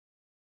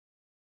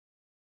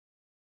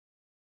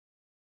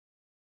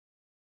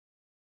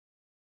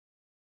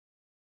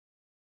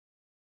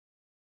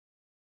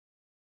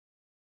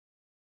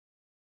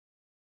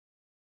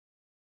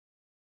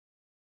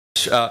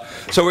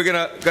So we're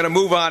gonna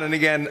move on, and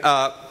again,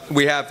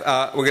 we're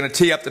going to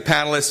tee up the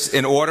panelists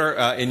in order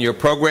in your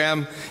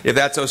program, if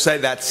that's okay.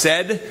 That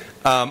said,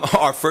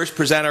 our first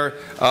presenter,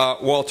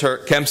 Walter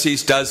Kempsey,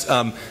 does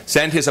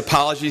send his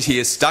apologies. He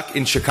is stuck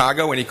in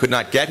Chicago and he could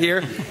not get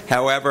here.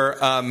 However,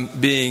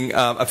 being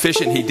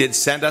efficient, he did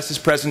send us his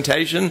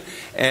presentation,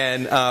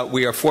 and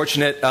we are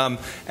fortunate.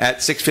 At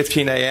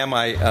 6:15 a.m.,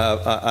 I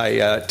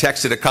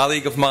texted a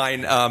colleague of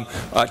mine,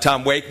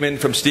 Tom Wakeman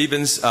from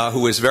Stevens,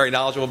 who is very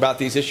knowledgeable about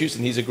these issues,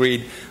 and he's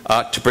agreed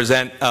to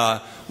present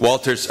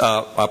Walter's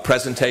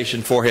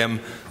presentation for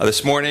him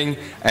this morning.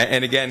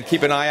 And again,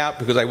 keep an eye out,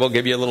 because I will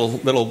give you a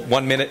little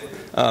 1 minute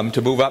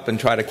to move up and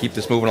try to keep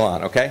this moving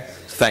along, okay?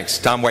 Thanks.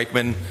 Tom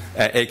Wakeman,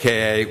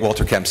 a.k.a.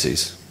 Walter Kempsey.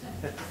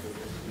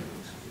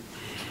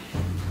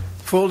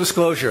 Full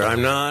disclosure,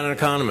 I'm not an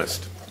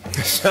economist.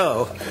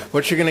 So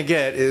what you're going to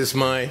get is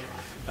my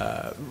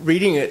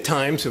reading at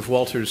times of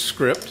Walter's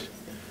script,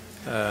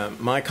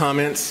 my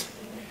comments,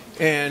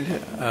 and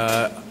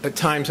at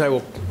times I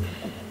will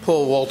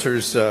pull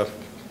Walter's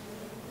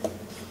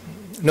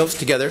notes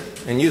together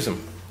and use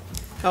them.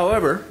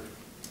 However,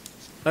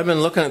 I've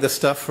been looking at this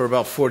stuff for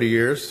about 40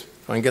 years.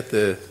 If I can get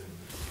the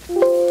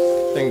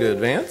thing to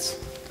advance.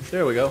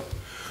 There we go.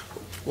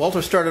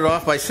 Walter started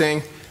off by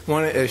saying, I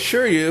want to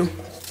assure you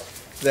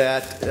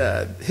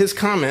that his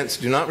comments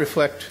do not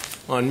reflect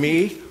on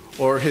me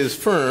or his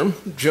firm,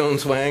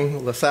 Jones,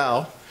 Wang,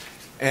 LaSalle.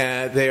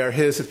 They are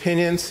his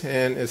opinions,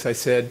 and as I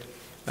said,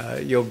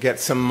 you'll get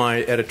some of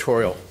my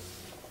editorial.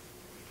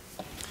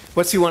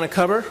 What's he want to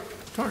cover?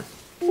 Darn.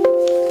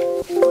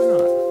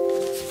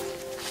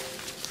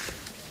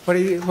 Why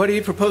not? What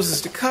he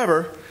proposes to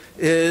cover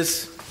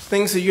is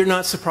things that you're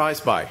not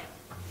surprised by.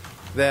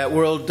 That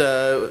world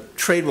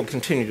trade will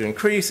continue to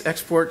increase.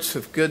 Exports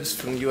of goods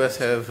from the U.S.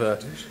 have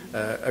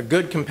a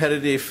good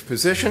competitive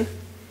position,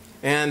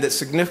 and that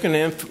significant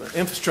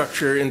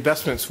infrastructure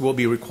investments will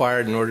be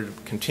required in order to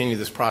continue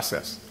this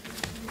process.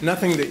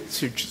 Nothing that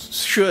should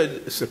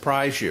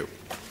surprise you.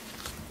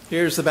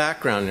 Here's the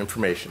background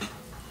information.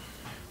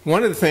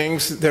 One of the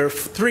things, there are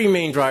three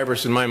main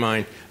drivers in my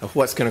mind of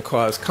what's going to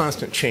cause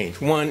constant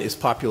change. One is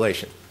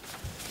population.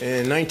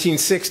 In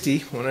 1960,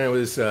 when I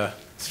was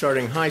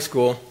starting high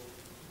school,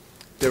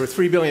 there were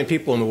 3 billion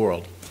people in the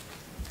world.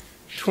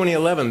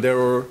 2011, there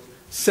were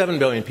 7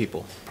 billion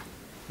people.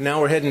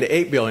 Now we're heading to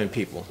 8 billion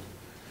people.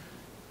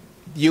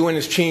 The UN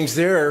has changed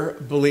their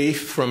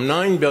belief from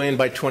 9 billion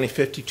by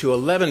 2050 to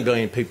 11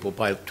 billion people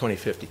by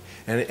 2050.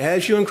 And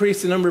as you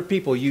increase the number of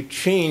people, you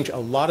change a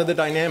lot of the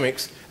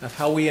dynamics of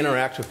how we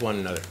interact with one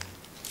another.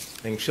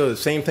 And show the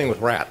same thing with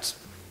rats.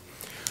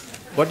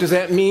 What does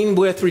that mean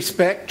with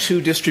respect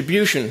to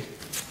distribution?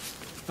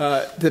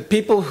 The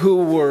people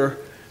who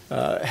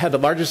had the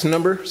largest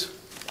numbers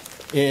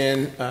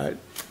in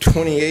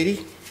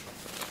 1980,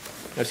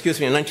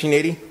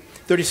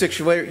 36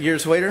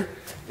 years later,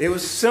 it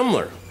was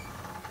similar.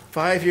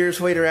 5 years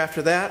later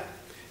after that,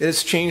 it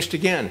has changed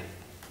again.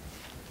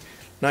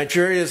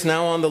 Nigeria is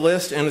now on the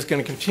list and is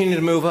going to continue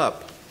to move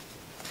up.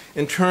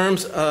 In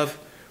terms of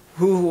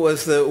who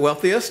was the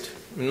wealthiest,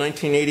 in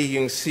 1980 you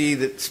can see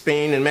that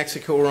Spain and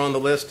Mexico were on the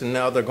list, and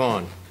now they're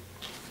gone.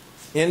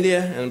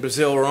 India and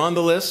Brazil were on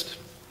the list.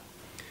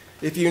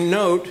 If you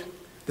note,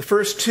 the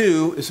first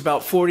two is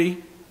about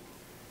 $40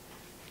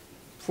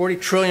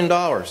 trillion.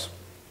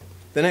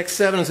 The next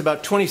 7 is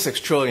about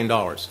 $26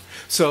 trillion.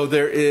 So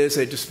there is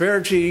a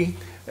disparity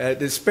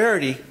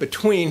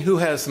between who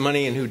has the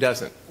money and who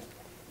doesn't.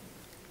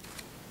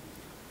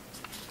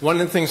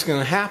 One of the things that's going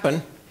to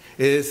happen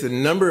is the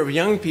number of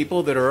young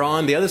people that are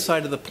on the other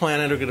side of the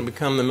planet are going to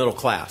become the middle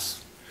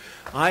class.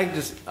 I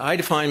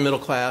define middle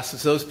class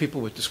as those people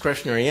with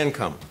discretionary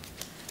income.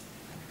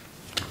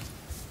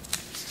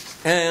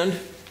 And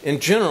in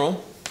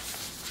general,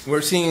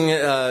 we're seeing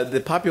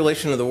the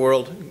population of the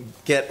world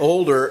get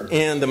older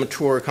in the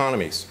mature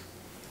economies.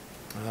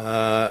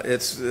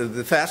 It's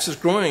the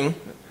fastest growing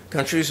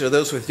countries are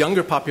those with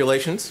younger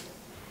populations,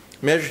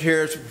 measured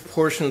here as a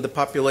proportion of the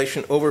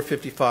population over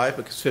 55,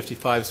 because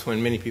 55 is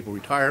when many people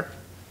retire.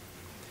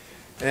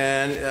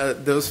 And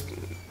those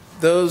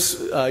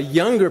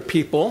younger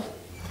people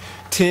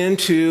tend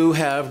to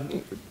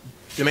have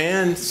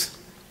demands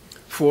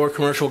for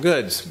commercial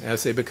goods.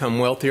 As they become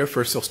wealthier,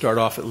 first they'll start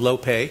off at low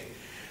pay,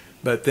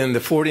 but then the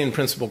Fordian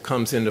principle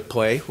comes into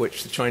play,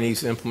 which the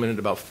Chinese implemented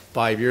about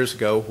 5 years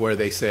ago, where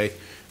they say,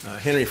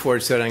 Henry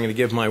Ford said, I'm going to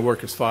give my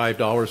workers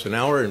 $5 an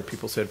hour, and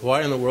people said,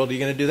 why in the world are you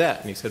going to do that?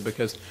 And he said,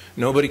 because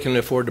nobody can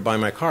afford to buy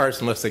my cars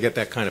unless they get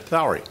that kind of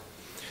salary.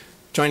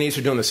 Chinese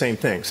are doing the same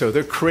thing. So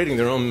they're creating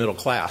their own middle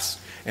class,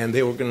 and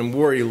they were going to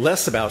worry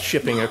less about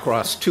shipping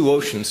across 2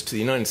 oceans to the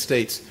United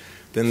States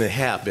than they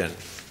have been.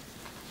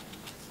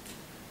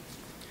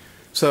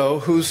 So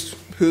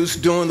who's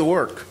doing the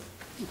work?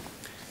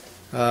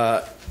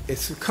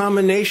 It's a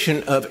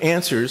combination of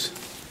answers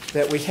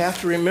that we have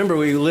to remember.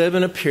 We live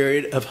in a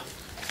period of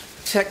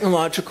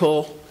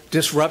technological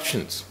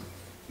disruptions.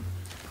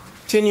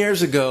 10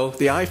 years ago,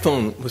 the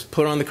iPhone was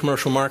put on the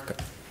commercial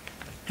market.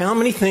 How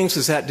many things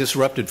has that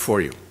disrupted for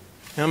you?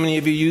 How many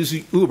of you use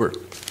Uber?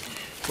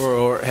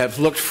 or have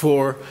looked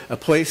for a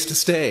place to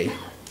stay.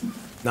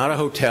 Not a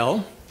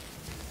hotel,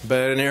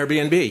 but an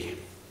Airbnb.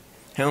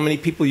 How many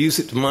people use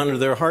it to monitor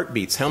their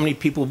heartbeats? How many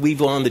people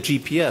leave on the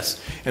GPS?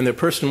 And their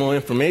personal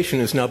information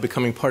is now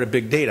becoming part of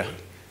big data.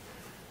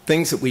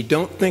 Things that we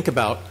don't think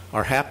about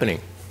are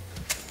happening.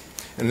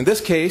 And in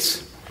this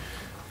case,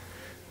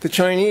 the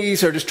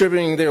Chinese are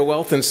distributing their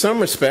wealth in some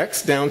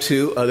respects down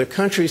to other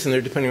countries, and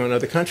they're depending on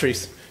other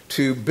countries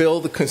to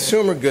build the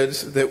consumer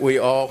goods that we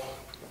all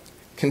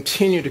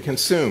continue to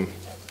consume.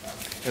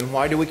 And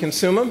why do we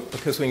consume them?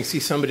 Because we can see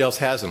somebody else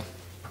has them.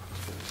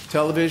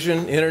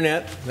 Television,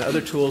 internet, and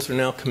other tools are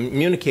now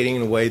communicating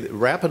in a way that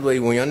rapidly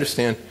we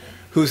understand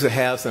who's the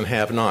haves and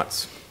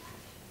have-nots.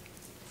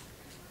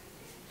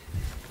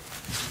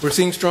 We're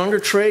seeing stronger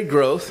trade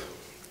growth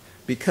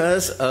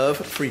because of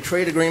free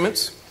trade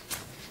agreements,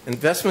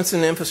 investments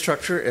in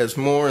infrastructure as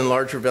more and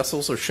larger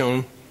vessels are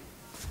shown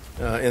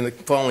in the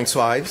following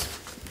slides,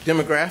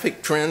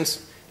 demographic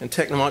trends, and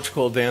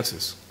technological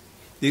advances.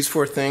 These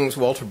four things,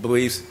 Walter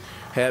believes,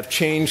 have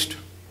changed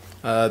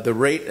the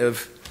rate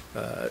of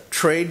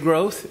trade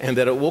growth and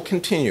that it will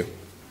continue.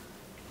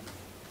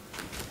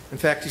 In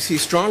fact, you see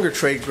stronger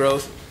trade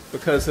growth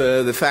because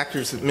of the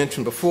factors that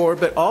mentioned before,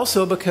 but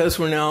also because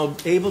we're now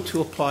able to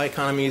apply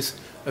economies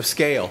of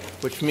scale,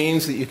 which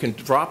means that you can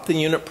drop the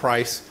unit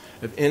price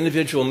of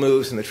individual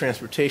moves in the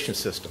transportation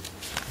system.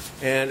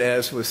 And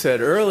as was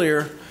said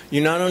earlier,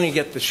 you not only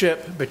get the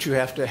ship, but you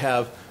have to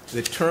have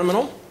the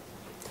terminal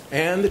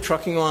and the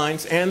trucking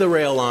lines and the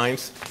rail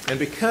lines. And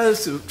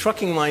because the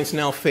trucking lines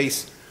now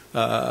face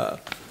a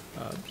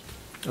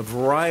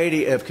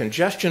variety of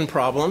congestion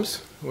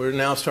problems, we're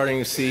now starting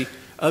to see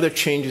other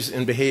changes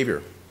in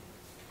behavior.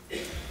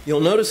 You'll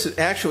notice that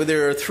actually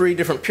there are three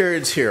different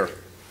periods here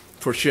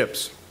for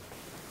ships.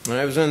 And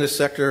I was in this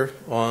sector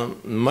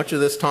much of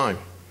this time.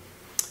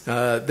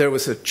 There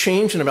was a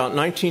change in about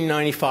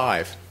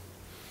 1995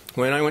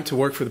 when I went to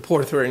work for the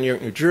Port Authority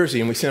in New Jersey,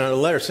 and we sent out a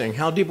letter saying,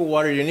 how deep of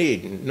water do you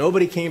need? And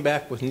nobody came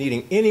back with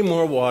needing any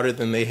more water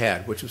than they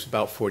had, which was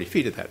about 40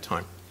 feet at that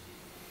time.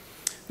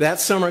 That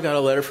summer I got a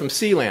letter from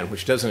Sealand,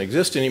 which doesn't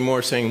exist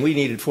anymore, saying we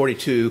needed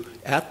 42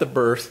 at the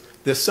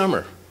berth this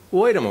summer.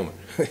 Well, wait a moment.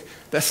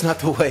 That's not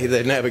the way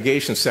the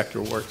navigation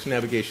sector works,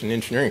 navigation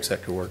engineering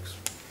sector works.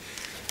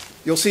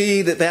 You'll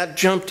see that that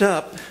jumped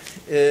up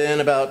in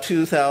about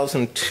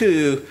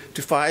 2002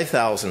 to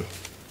 5,000,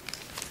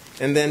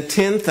 and then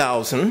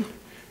 10,000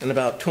 in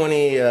about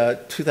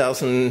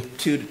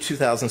 2002 to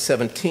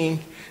 2017,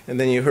 and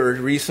then you heard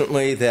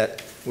recently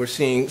that we're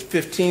seeing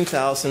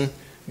 15,000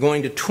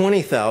 going to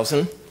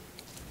 20,000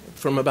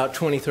 from about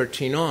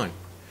 2013 on.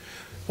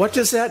 What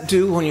does that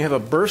do when you have a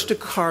burst of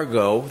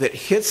cargo that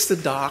hits the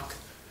dock,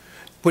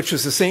 which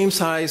is the same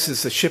size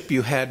as the ship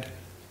you had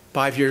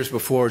 5 years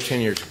before, 10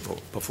 years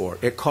before?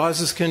 It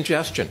causes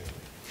congestion.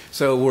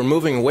 So we're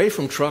moving away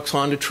from trucks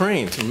onto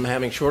trains and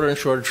having shorter and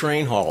shorter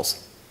train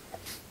hauls.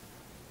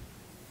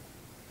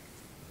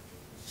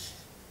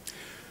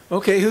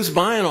 Okay, who's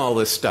buying all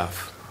this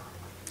stuff?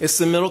 It's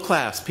the middle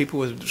class, people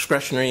with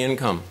discretionary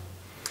income.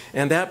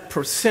 And that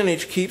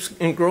percentage keeps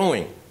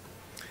growing.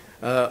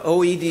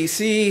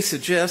 OEDC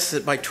suggests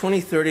that by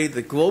 2030,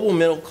 the global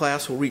middle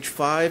class will reach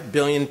 5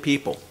 billion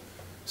people.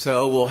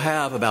 So we'll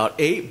have about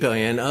 8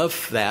 billion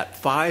of that.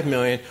 5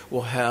 million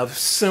will have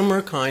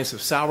similar kinds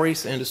of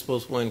salaries and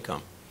disposable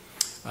income.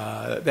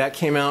 That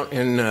came out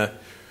in A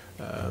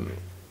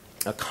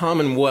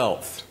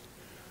Commonwealth.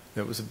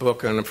 There was a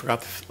book, and I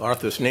forgot the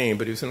author's name,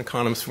 but he was an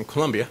economist from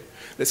Columbia,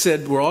 that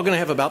said we're all going to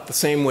have about the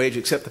same wage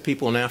except the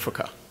people in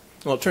Africa.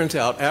 Well, it turns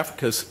out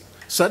Africa's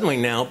suddenly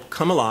now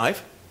come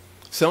alive,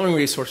 selling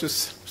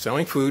resources,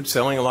 selling food,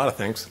 selling a lot of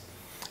things,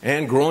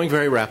 and growing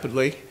very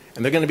rapidly,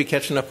 and they're going to be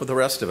catching up with the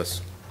rest of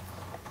us.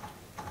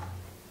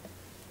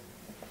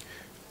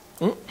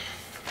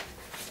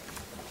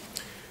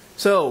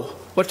 So,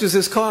 what does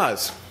this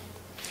cause?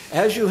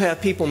 As you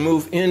have people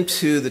move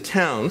into the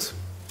towns,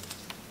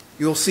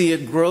 you'll see a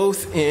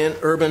growth in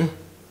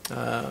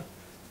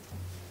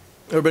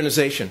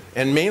urbanization,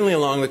 and mainly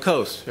along the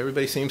coast.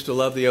 Everybody seems to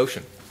love the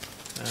ocean.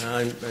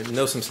 I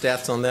know some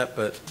stats on that,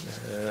 but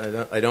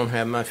I don't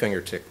have my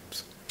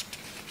fingertips.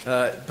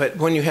 But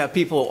when you have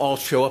people all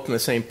show up in the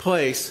same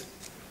place,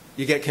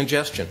 you get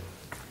congestion.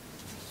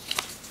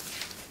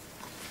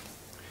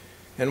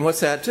 And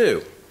what's that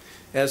do?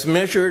 As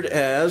measured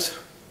as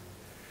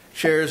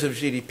shares of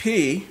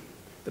GDP,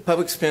 the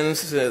public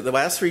spends the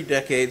last 3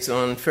 decades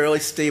on fairly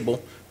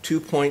stable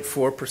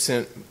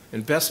 2.4%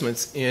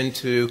 investments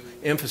into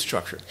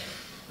infrastructure.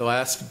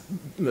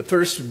 The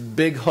first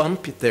big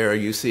hump there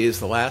you see is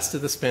the last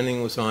of the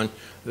spending was on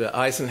the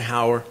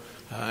Eisenhower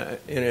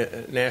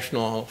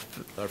national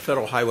or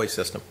federal highway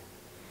system.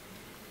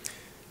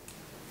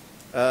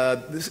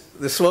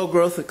 The slow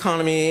growth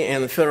economy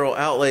and the federal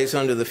outlays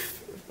under the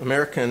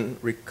American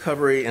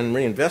Recovery and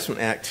Reinvestment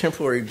Act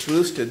temporarily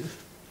boosted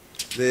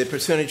the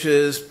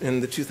percentages in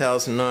the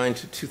 2009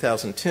 to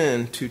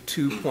 2010 to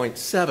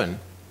 2.7.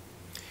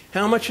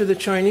 How much are the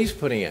Chinese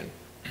putting in?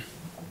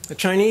 The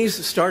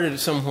Chinese started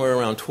somewhere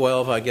around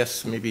 12, I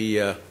guess maybe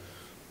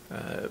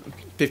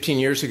 15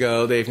 years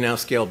ago. They've now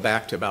scaled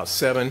back to about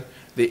 7.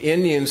 The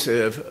Indians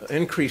have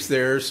increased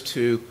theirs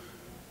to,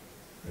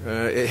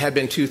 it had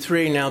been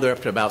 2.3, now they're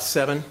up to about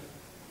 7.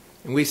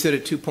 And we sit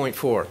at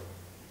 2.4.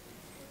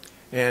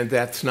 And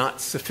that's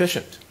not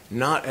sufficient.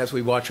 Not as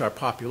we watch our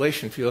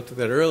population. If you looked at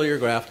that earlier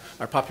graph,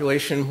 our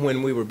population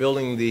when we were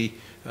building the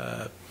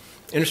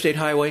interstate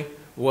highway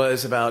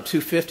was about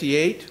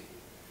 258.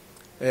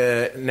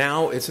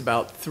 Now it's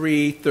about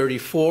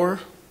 334,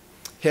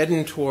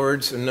 heading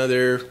towards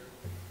another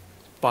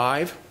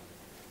 5.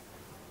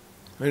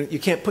 I mean, you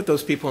can't put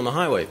those people on the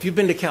highway. If you've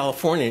been to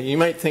California, you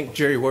might think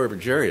Jerry wherever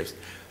Jerry is.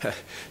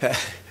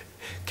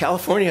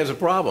 California has a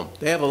problem.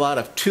 They have a lot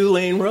of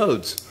 2-lane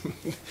roads,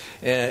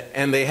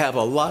 and they have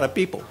a lot of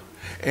people.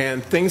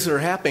 And things that are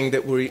happening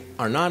that we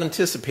are not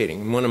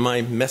anticipating. And one of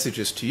my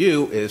messages to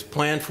you is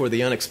plan for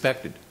the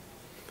unexpected.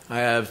 I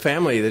have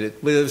family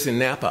that lives in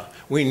Napa.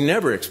 We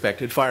never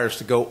expected fires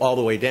to go all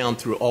the way down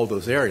through all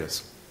those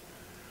areas.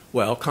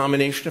 Well,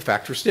 combination of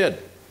factors did.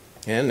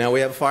 And now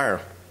we have a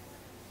fire.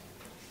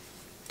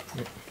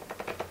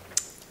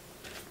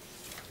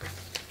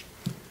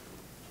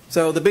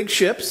 So the big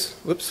ships,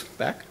 whoops,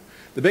 back.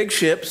 The big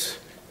ships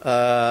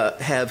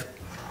have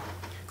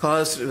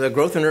caused the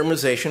growth in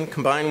urbanization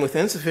combined with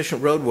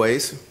insufficient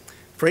roadways.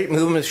 Freight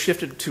movement has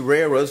shifted to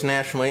railroads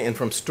nationally and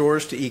from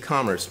stores to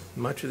e-commerce.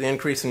 Much of the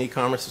increase in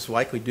e-commerce is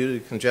likely due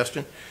to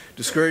congestion,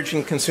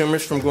 discouraging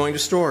consumers from going to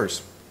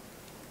stores.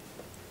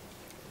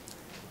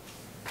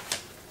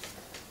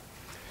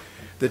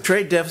 The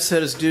trade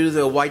deficit is due to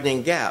the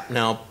widening gap.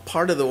 Now,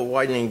 part of the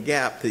widening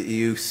gap that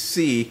you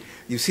see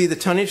the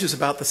tonnage is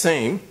about the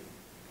same,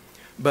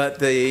 but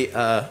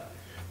the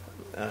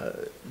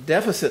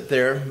deficit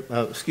there,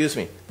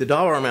 the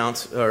dollar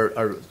amounts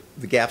are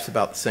the gap's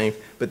about the same,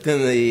 but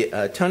then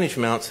the tonnage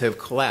amounts have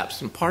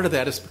collapsed. And part of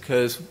that is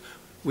because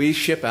we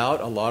ship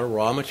out a lot of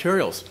raw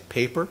materials,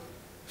 paper,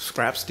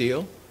 scrap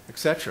steel,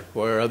 etc.,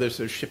 where others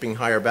are shipping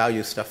higher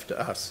value stuff to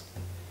us.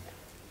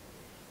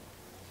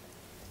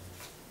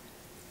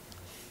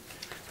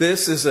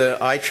 This is an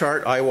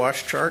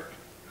eye-wash chart,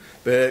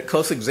 but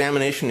close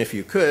examination, if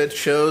you could,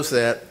 shows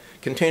that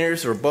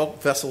containers or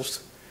bulk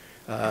vessels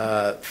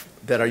that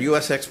are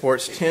U.S.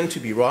 exports tend to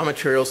be raw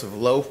materials of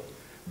low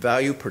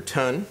value per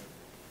ton.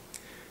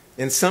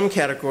 In some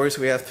categories,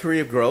 we have 3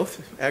 of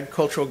growth: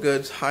 agricultural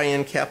goods,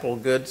 high-end capital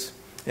goods,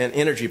 and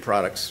energy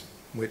products,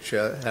 which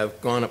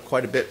have gone up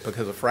quite a bit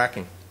because of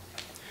fracking.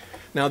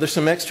 Now, there's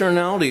some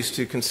externalities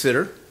to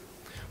consider.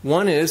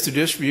 One is the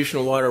distribution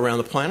of water around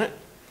the planet.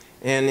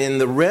 And in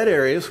the red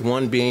areas,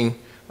 one being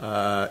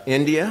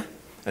India,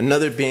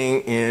 another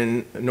being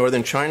in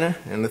northern China,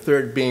 and the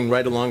third being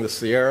right along the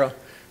Sierra,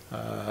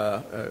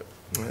 right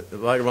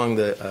along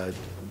the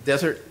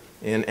desert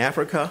in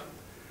Africa,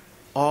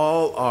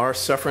 all are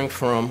suffering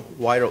from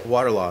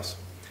water loss.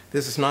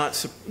 It's not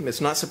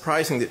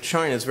surprising that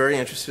China is very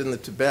interested in the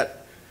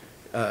Tibet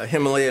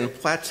Himalayan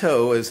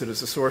plateau, as it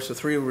is a source of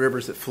 3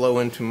 rivers that flow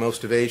into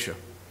most of Asia.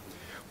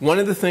 One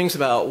of the things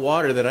about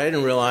water that I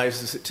didn't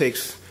realize is it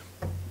takes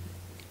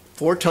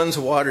 4 tons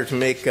of water to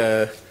make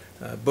a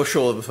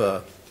bushel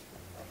of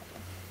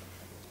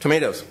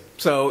tomatoes.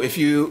 So if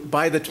you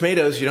buy the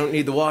tomatoes, you don't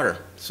need the water.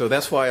 So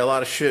that's why a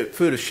lot of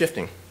food is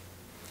shifting.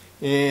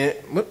 And,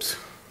 whoops.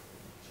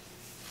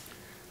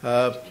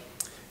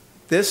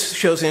 This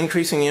shows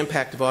increasing the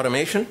impact of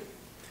automation.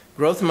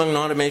 Growth among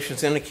automation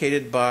is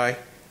indicated by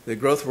the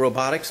growth of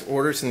robotics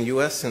orders in the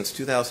U.S. since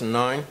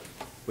 2009,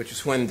 which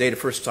is when data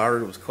first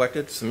started was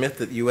collected. It's a myth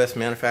that U.S.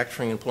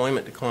 manufacturing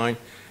employment decline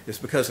is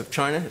because of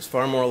China. It's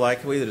far more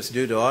likely that it's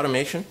due to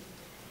automation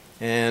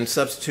and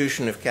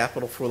substitution of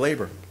capital for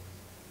labor.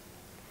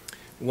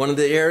 One of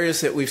the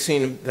areas that we've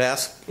seen a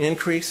vast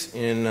increase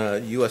in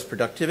U.S.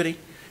 productivity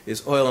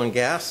is oil and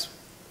gas,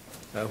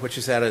 which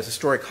is at a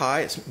historic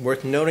high. It's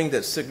worth noting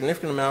that a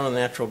significant amount of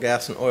natural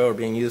gas and oil are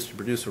being used to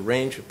produce a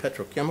range of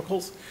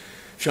petrochemicals.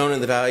 Shown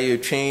in the value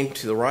chain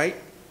to the right,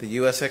 the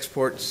U.S.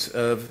 exports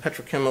of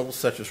petrochemicals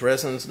such as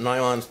resins,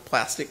 nylons,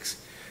 plastics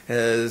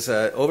has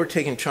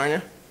overtaken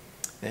China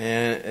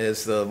and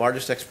is the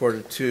largest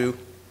exporter to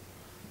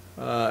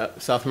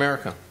South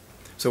America.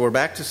 So we're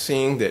back to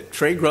seeing that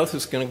trade growth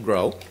is going to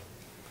grow,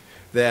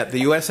 that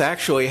the U.S.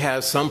 actually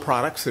has some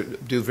products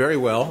that do very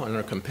well and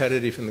are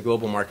competitive in the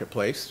global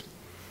marketplace,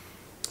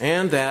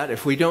 and that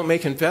if we don't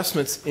make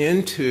investments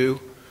into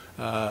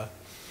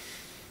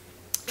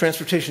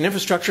transportation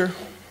infrastructure,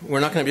 we're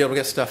not going to be able to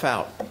get stuff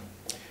out.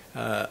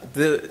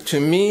 To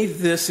me,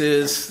 this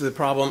is the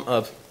problem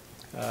of,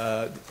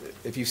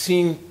 if you've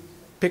seen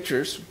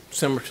pictures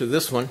similar to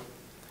this one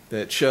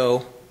that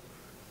show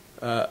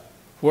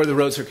where the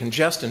roads are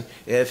congested,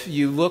 if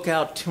you look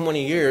out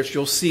 20 years,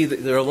 you'll see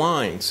that there are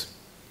lines.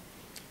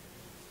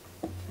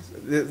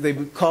 They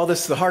call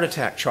this the heart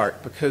attack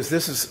chart because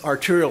this is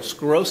arterial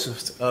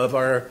sclerosis of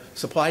our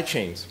supply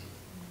chains.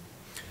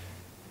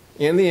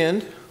 In the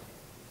end,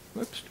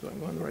 whoops, do I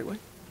go on the right way?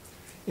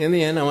 In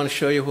the end, I want to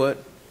show you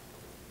what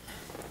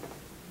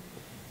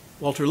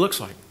Walter looks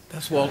like.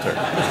 That's Walter.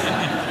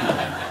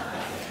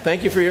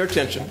 Thank you for your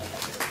attention.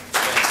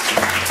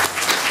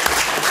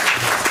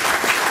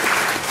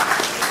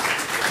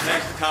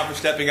 Tom, for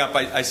stepping up.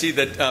 I see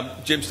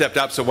that Jim stepped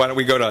up, so why don't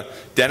we go to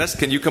Dennis?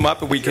 Can you come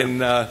up and we can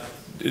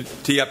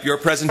tee up your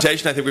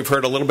presentation? I think we've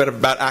heard a little bit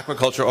about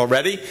aquaculture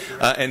already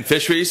and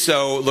fisheries,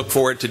 so look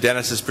forward to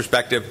Dennis's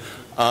perspective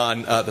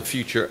on the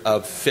future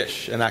of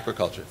fish and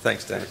aquaculture.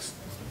 Thanks, Dennis.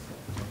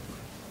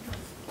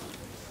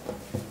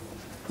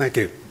 Thank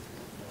you.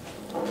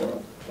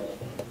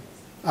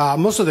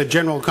 Most of the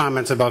general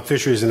comments about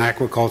fisheries and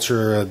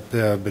aquaculture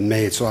have been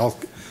made, so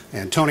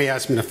and Tony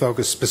asked me to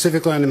focus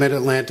specifically on the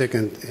Mid-Atlantic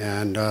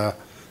and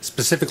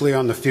specifically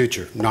on the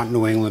future, not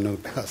New England or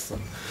the past.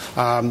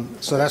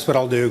 So that's what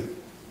I'll do.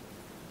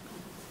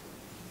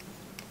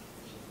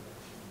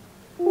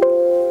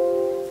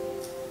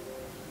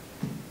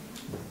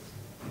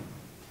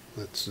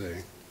 Let's see.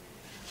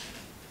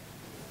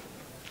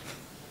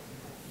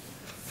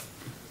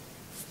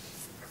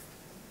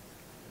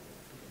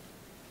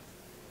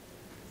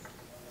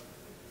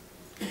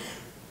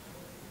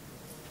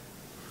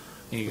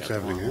 What's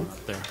happening here?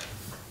 There.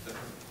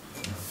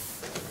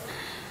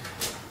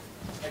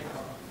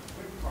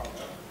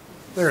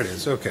 There it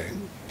is. Okay.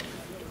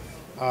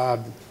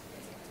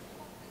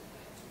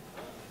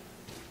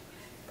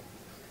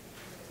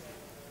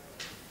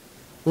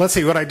 Let's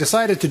see. What I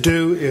decided to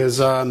do is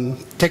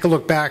take a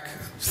look back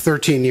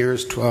 13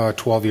 years,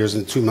 12 years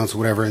and 2 months,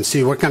 whatever, and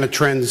see what kind of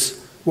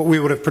trends, what we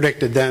would have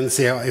predicted then,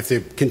 see how, if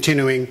they're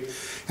continuing,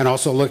 and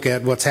also look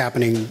at what's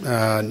happening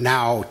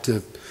now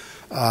to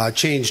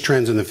change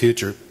trends in the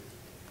future.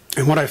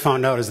 And what I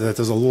found out is that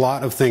there's a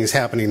lot of things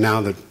happening now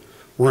that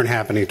weren't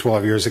happening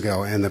 12 years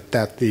ago, and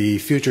that the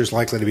future is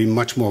likely to be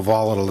much more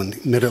volatile in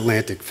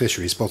mid-Atlantic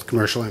fisheries, both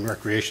commercial and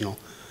recreational.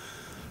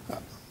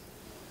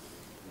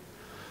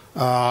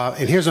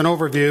 And here's an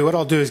overview. What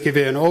I'll do is give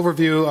you an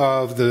overview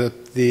of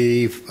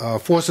the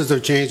forces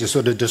of change, the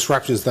sort of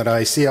disruptions that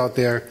I see out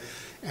there,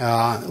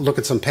 look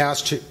at some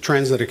past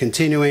trends that are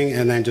continuing,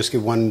 and then just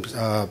give one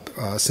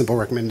simple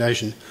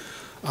recommendation.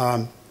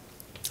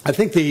 I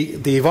think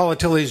the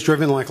volatility is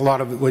driven, like a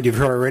lot of what you've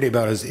heard already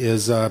about,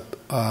 is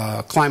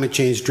climate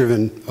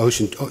change-driven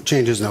ocean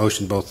changes in the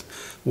ocean, both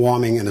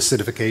warming and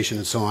acidification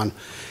and so on.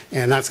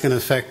 And that's going to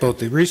affect both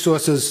the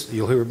resources.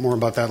 You'll hear more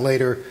about that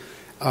later.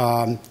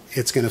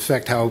 It's going to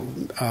affect how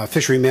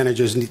fishery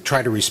managers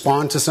try to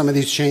respond to some of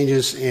these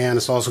changes, and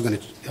it's also going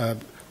to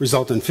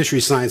result in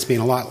fishery science being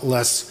a lot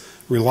less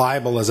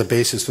reliable as a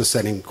basis for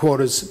setting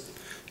quotas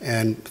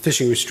and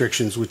fishing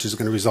restrictions, which is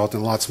going to result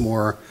in lots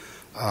more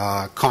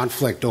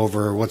conflict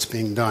over what's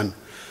being done.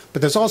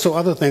 But there's also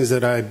other things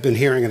that I've been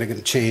hearing that are going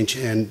to change.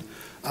 And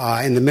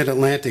in the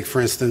Mid-Atlantic, for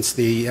instance,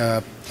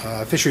 the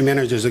fishery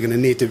managers are going to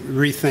need to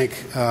rethink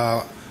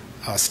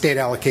state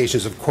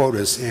allocations of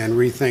quotas and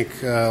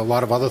rethink a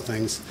lot of other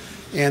things.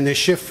 And the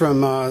shift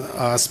from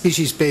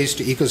species-based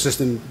to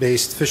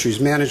ecosystem-based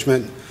fisheries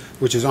management,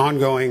 which is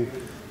ongoing,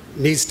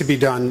 needs to be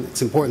done.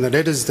 It's important that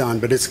it is done,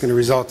 but it's going to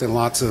result in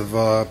lots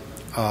of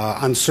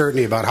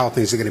uncertainty about how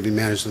things are going to be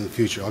managed in the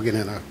future. I'll get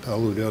in a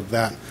little bit of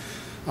that.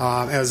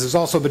 As has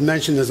also been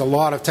mentioned, there's a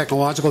lot of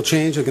technological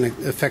change that are going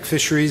to affect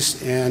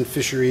fisheries and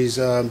fisheries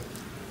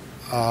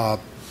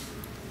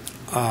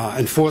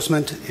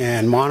enforcement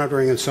and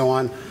monitoring and so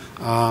on.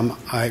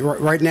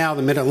 Right now,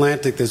 the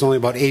Mid-Atlantic, there's only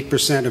about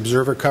 8%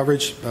 observer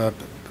coverage,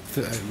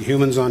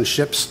 humans on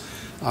ships.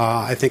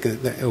 I think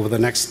that over the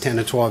next 10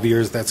 to 12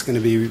 years, that's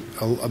going to be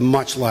a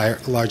much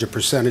larger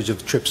percentage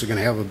of trips are going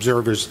to have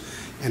observers,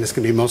 and it's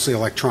going to be mostly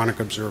electronic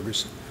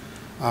observers.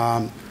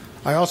 I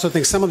also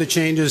think some of the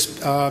changes,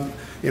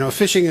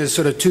 fishing is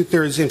sort of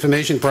 2/3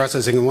 information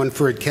processing and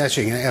 1/3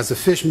 catching. As the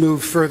fish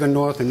move further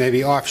north and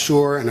maybe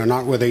offshore and are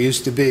not where they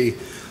used to be,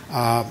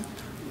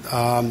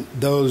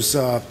 those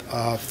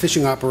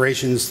fishing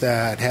operations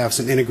that have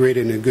some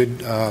integrated and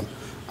good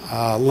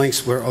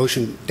links where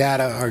ocean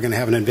data are going to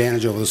have an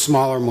advantage over the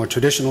smaller, more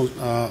traditional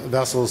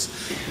vessels.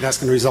 That's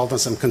going to result in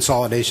some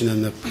consolidation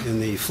in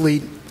the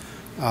fleet.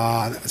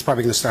 It's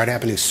probably going to start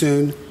happening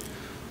soon.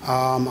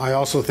 I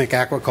also think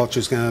aquaculture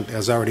is going to,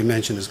 as I already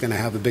mentioned, is going to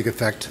have a big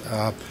effect.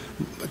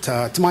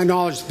 To my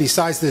knowledge,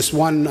 besides this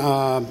one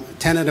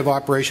tentative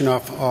operation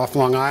off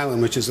Long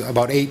Island, which is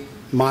about 8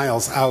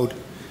 miles out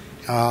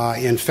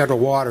in federal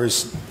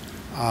waters,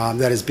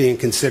 that is being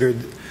considered,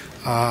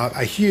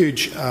 a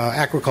huge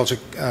aquaculture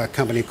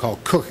company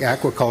called Cook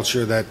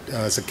Aquaculture that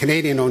is a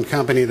Canadian-owned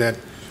company that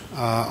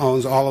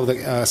owns all of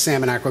the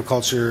salmon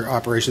aquaculture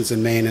operations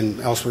in Maine and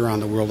elsewhere around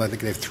the world. I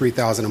think they have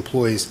 3,000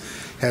 employees,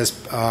 has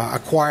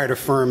acquired a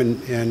firm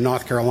in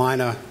North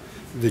Carolina,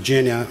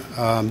 Virginia,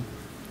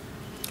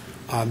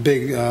 a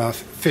big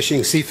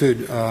fishing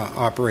seafood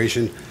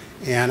operation.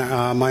 And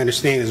my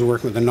understanding is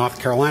working with the North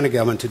Carolina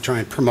government to try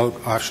and promote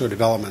offshore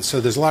development. So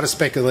there's a lot of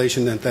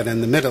speculation that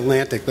in the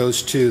Mid-Atlantic,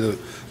 those two,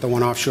 the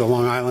one offshore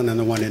Long Island and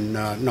the one in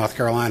North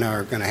Carolina,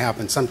 are going to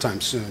happen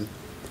sometime soon.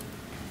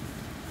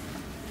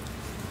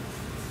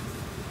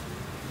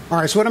 All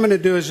right, so what I'm going to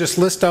do is just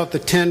list out the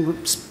 10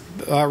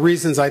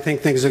 reasons I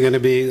think things are going to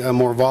be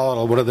more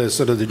volatile. What are the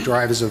sort of the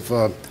drivers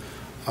of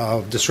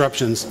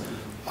disruptions?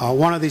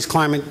 One of these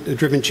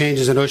climate-driven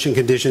changes in ocean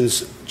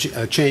conditions,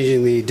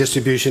 changing the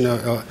distribution,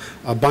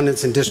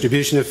 abundance and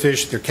distribution of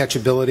fish, their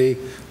catchability,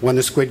 when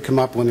the squid come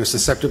up, when they're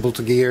susceptible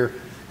to gear,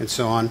 and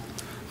so on.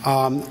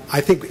 I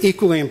think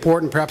equally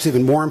important, perhaps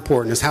even more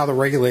important, is how the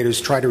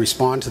regulators try to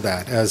respond to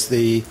that as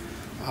the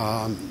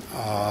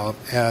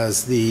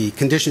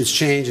conditions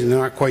change and they're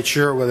not quite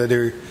sure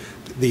whether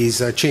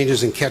these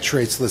changes in catch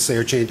rates, let's say,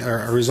 are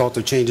a result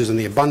of changes in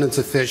the abundance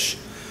of fish,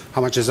 how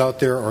much is out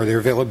there, or their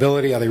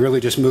availability. Are they really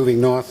just moving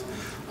north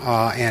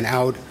and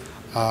out,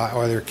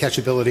 or their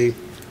catchability?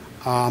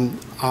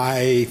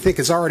 I think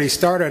it's already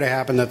started to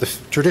happen that the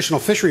traditional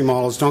fishery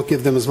models don't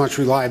give them as much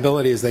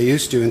reliability as they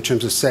used to in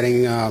terms of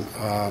setting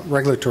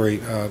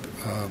regulatory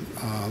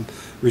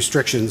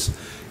restrictions.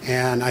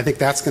 And I think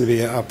that's going to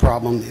be a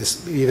problem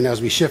even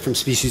as we shift from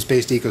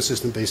species-based to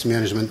ecosystem-based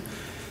management.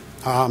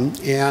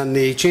 And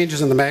the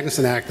changes in the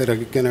Magnuson Act that are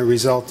going to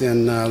result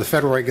in the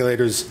federal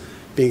regulators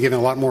being given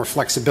a lot more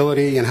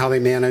flexibility in how they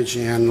manage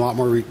and a lot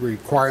more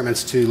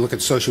requirements to look at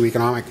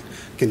socioeconomic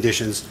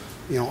conditions.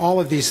 You know, all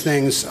of these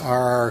things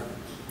are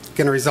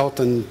going to result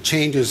in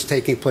changes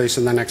taking place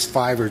in the next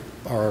 5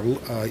 or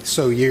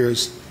so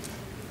years.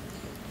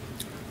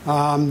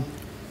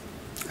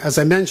 As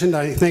I mentioned,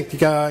 I think you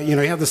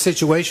have the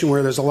situation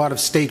where there's a lot of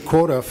state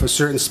quota for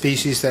certain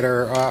species that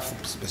are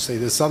off, say,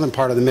 the southern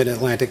part of the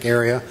mid-Atlantic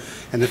area,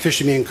 and the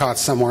fish are being caught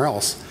somewhere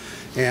else.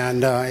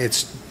 And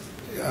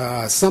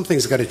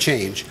something's got to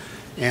change.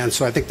 And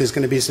so I think there's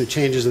going to be some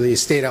changes in the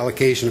state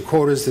allocation of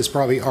quotas. There's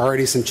probably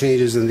already some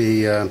changes in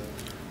the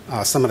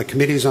some of the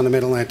committees on the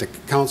Mid-Atlantic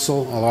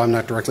Council, although I'm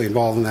not directly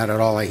involved in that at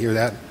all. I hear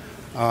that.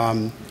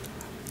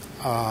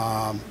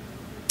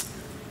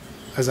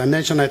 As I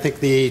mentioned, I think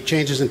the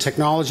changes in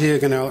technology are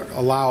going to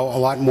allow a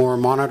lot more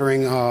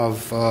monitoring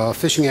of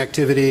fishing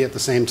activity at the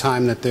same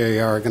time that they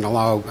are going to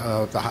allow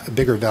the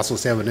bigger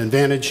vessels to have an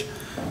advantage.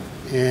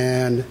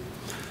 And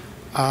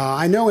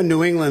I know in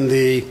New England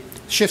the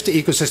shift to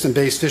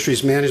ecosystem-based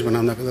fisheries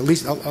management, at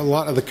least a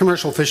lot of the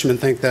commercial fishermen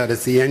think that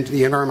it's the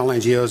environmental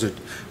NGOs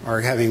are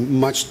having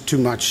too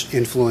much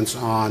influence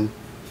on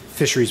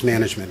fisheries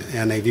management,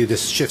 and they view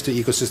this shift to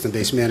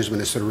ecosystem-based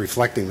management as sort of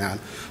reflecting that.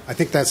 I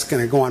think that's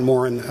going to go on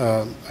more and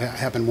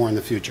happen more in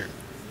the future.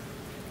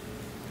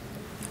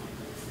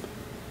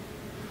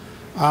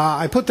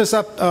 I put this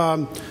up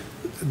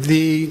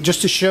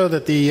just to show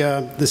that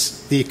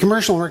the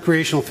commercial and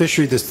recreational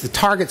fishery, the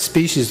target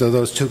species of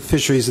those two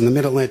fisheries in the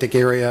Mid-Atlantic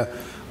area,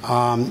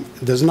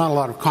 there's not a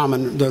lot of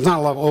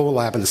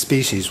overlap in the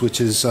species, which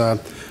is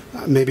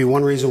maybe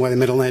one reason why the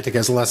Mid-Atlantic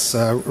has less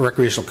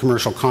recreational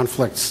commercial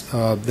conflicts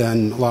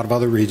than a lot of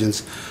other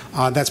regions.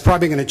 That's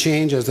probably going to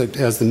change as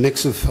the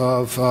mix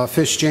of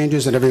fish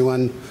changes and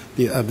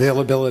the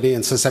availability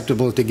and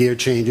susceptibility to gear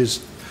changes.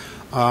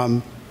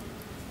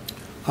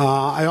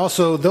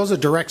 Those are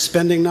direct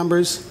spending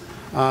numbers.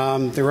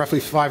 They're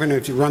roughly 500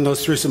 if you run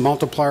those through some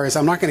multipliers.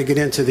 I'm not going to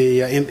get into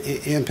the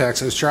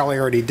impacts, as Charlie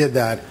already did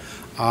that.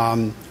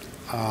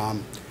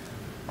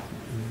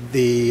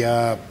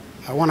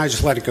 I want to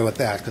just let it go at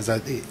that because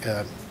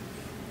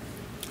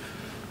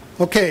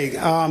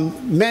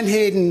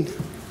Menhaden,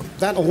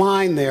 that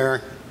line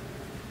there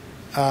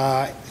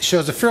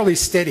shows a fairly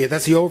steady.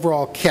 That's the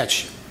overall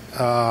catch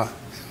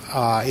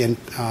in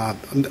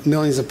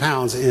millions of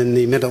pounds in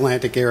the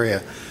Mid-Atlantic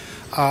area.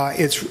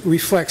 It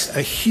reflects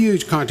a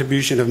huge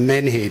contribution of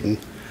Menhaden.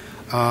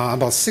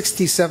 About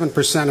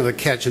 67% of the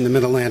catch in the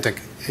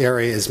Mid-Atlantic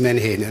area is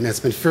Menhaden, and it's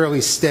been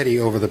fairly steady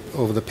over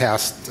the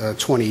past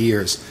 20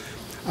 years.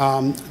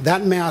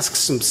 That masks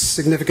some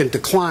significant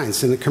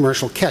declines in the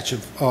commercial catch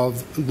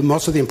of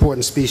most of the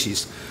important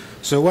species.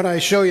 So what I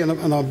show you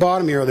on the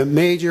bottom here are the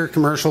major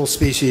commercial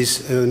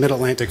species in the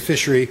Mid-Atlantic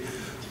fishery,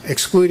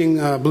 excluding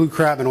blue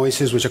crab and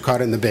oysters, which are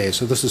caught in the bay.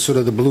 So this is sort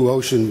of the blue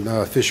ocean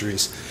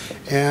fisheries.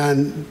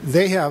 And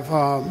they have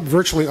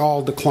virtually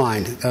all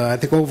declined. I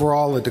think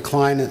overall the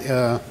decline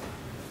has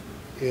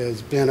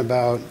been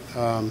about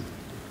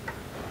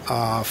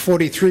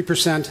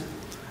 43%.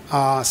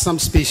 Some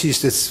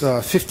species it's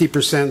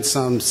 50%,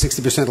 some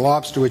 60%.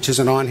 Lobster, which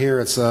isn't on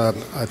here, it's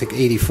I think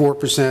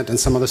 84%, and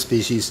some other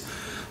species.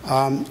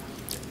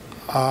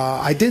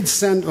 I did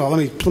send. Well,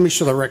 let me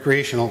show the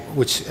recreational,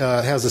 which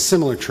has a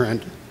similar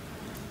trend.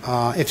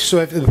 If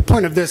the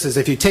point of this is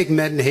if you take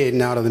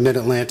Menhaden out of the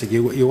Mid-Atlantic,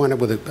 you end up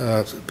with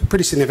a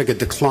pretty significant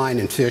decline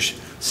in fish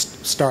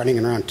starting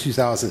in around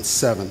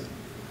 2007.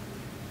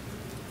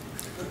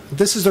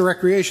 This is the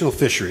recreational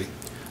fishery.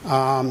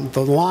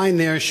 The line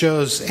there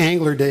shows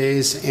angler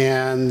days,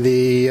 and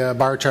the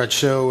bar charts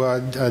show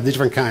the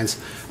different kinds.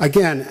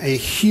 Again, a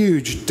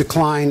huge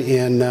decline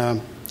in.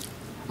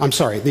 I'm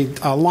sorry.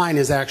 The line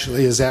is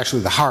actually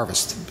the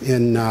harvest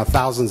in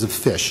thousands of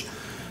fish.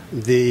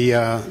 The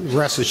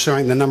rest is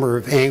showing the number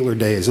of angler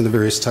days and the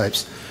various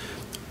types.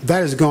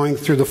 That is going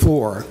through the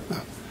floor.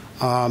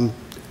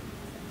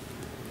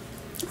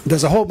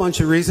 There's a whole bunch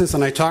of reasons,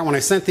 and when I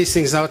sent these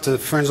things out to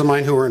friends of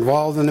mine who were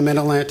involved in the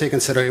Mid-Atlantic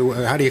and said,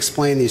 how do you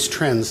explain these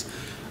trends?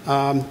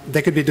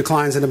 They could be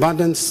declines in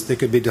abundance. They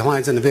could be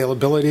declines in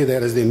availability,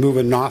 that is, they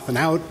move north and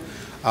out.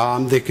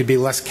 They could be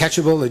less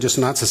catchable. They're just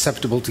not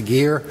susceptible to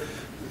gear.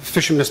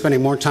 Fishermen are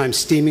spending more time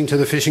steaming to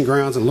the fishing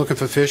grounds and looking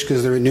for fish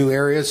because they're in new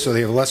areas, so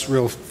they have less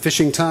real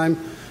fishing time.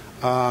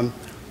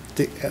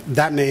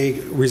 That may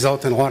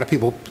result in a lot of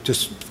people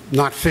just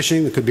not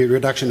fishing. There could be a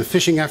reduction in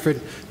fishing effort.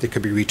 There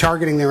could be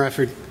retargeting their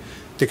effort.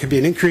 There could be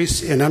an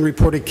increase in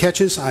unreported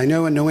catches. I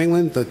know in New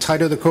England, the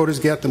tighter the quotas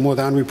get, the more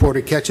the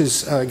unreported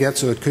catches get,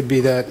 so it could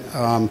be that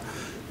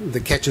the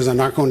catches are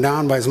not going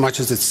down by as much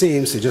as it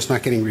seems. They're just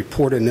not getting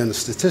reported in the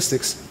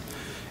statistics.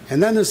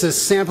 And then there's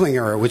this sampling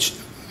error, which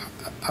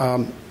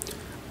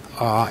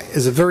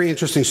is a very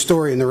interesting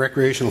story in the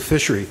recreational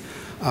fishery.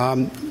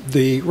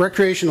 The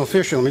recreational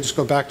fishery, let me just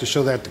go back to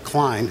show that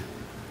decline.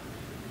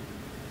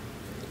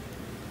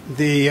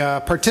 The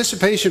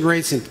participation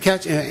rates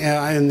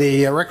in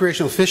the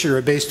recreational fishery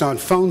are based on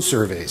phone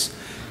surveys.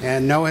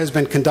 And NOAA has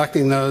been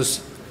conducting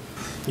those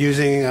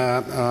using,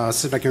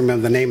 see if I can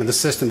remember the name of the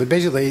system, but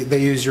basically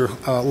they use your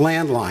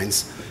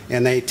landlines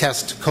and they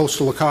test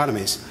coastal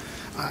economies.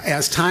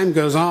 As time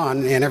goes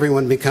on and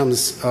everyone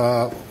becomes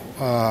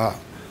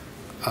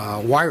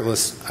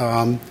wireless,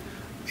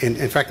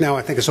 in fact now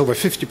I think it's over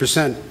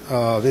 50%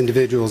 of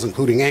individuals,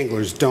 including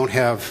anglers, don't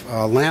have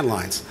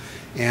landlines.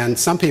 And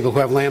some people who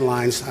have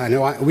landlines, I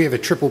know we have a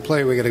triple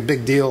play, we get a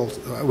big deal.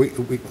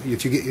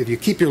 If you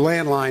keep your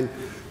landline,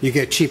 you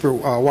get cheaper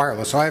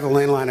wireless. So I have a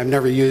landline I've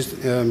never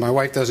used, my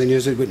wife doesn't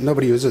use it, but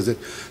nobody uses it.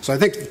 So I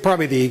think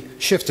probably the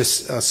shift to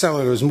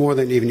cellular is more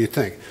than even you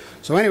think.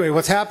 So anyway,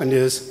 what's happened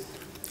is,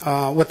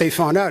 what they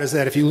found out is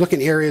that if you look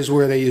in areas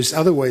where they use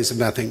other ways of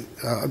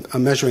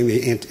measuring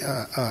the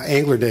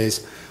angler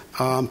days,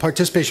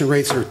 participation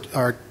rates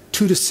are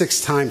 2 to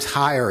 6 times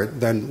higher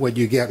than what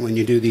you get when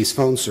you do these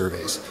phone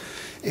surveys.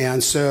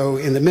 And so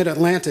in the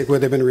mid-Atlantic, where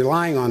they've been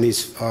relying on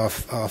these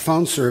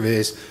phone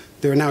surveys,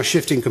 they're now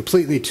shifting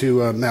completely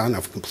to,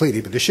 not completely,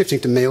 but they're shifting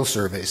to mail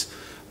surveys.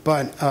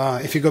 But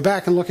if you go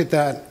back and look at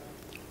that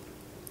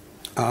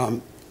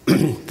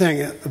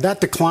thing,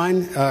 that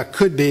decline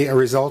could be a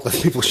result of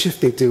people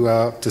shifting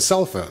to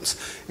cell phones,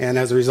 and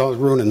as a result,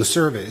 ruining the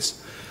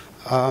surveys.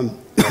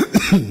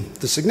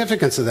 The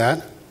significance of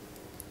that,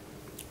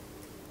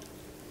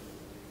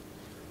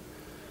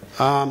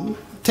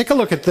 take a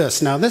look at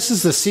this. Now, this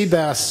is the sea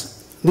bass.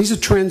 These are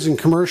trends in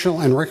commercial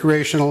and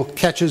recreational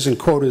catches and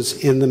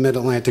quotas in the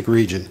Mid-Atlantic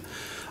region.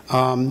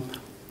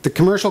 The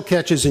commercial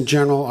catches in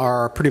general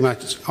are pretty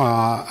much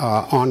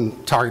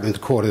on target with the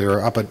quota.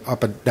 They're up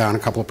and down a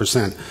couple of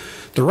percent.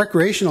 The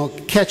recreational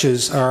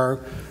catches are,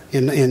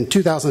 in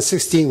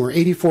 2016, were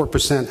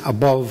 84%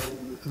 above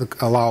the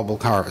allowable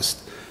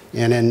harvest.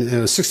 And then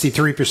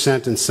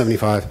 63% and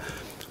 75.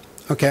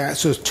 Okay,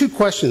 so two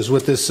questions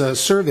with this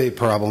survey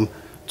problem.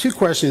 Two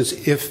questions.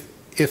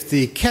 If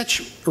the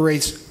catch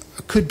rates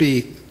could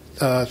be,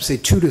 say,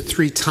 2 to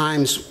 3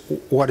 times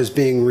what is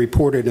being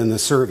reported in the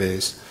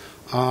surveys,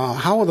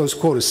 how are those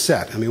quotas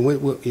set? I mean,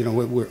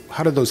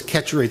 how do those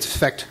catch rates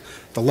affect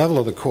the level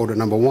of the quota,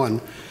 number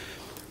one?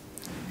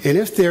 And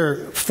if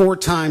they're 4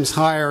 times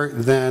higher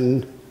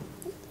than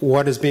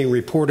what is being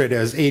reported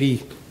as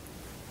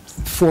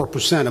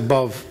 84%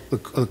 above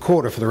the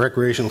quota for the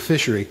recreational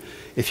fishery,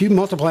 if you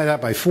multiply that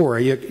by 4,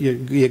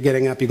 you're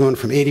going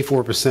from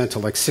 84% to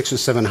like 600 or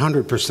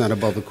 700%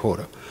 above the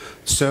quota.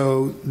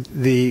 So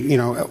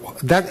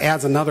that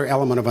adds another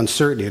element of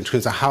uncertainty in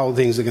terms of how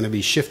things are going to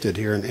be shifted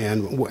here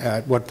and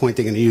at what point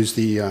they're going to use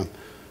the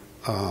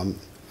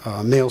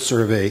mail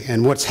survey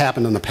and what's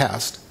happened in the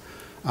past.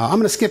 I'm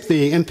going to skip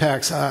the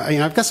impacts.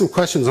 I've got some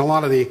questions on a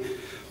lot of the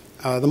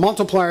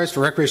multipliers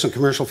for recreational and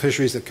commercial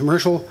fisheries. The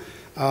commercial,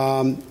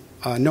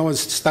 NOAA's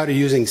started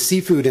using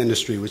seafood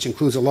industry, which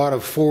includes a lot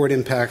of forward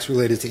impacts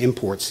related to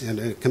imports, and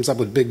it comes up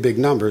with big, big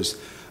numbers.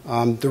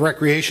 The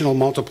recreational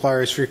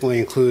multipliers frequently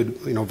include,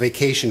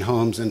 vacation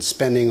homes and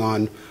spending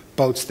on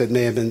boats that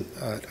may have been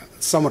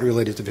somewhat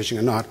related to fishing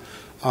or not.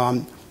 So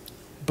I'm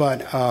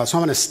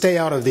going to stay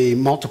out of the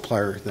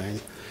multiplier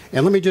thing.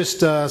 And let me just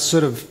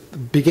sort of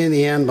begin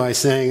the end by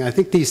saying I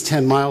think these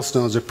 10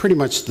 milestones are pretty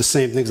much the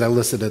same things I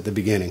listed at the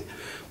beginning.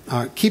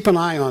 Keep an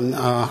eye on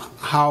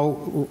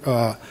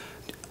how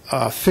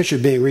fish are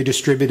being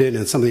redistributed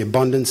and some of the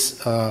abundance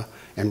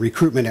and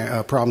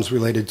recruitment problems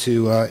related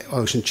to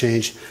ocean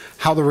change,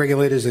 how the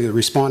regulators are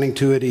responding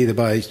to it, either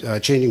by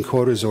changing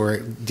quotas or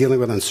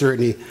dealing with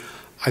uncertainty.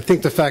 I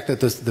think the fact that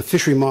the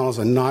fishery models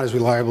are not as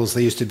reliable as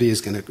they used to be is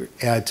going to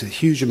add to a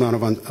huge amount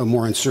of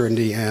more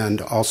uncertainty,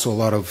 and also a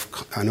lot of,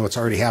 I know it's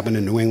already happened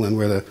in New England,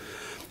 where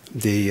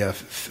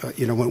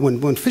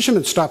when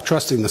fishermen stop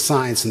trusting the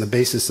science and the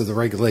basis of the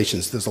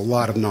regulations, there's a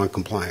lot of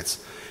non-compliance.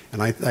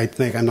 And I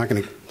think I'm not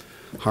going to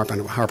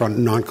harp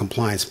on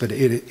non-compliance, but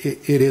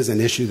it is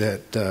an issue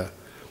that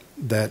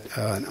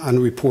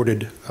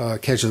unreported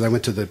catches. I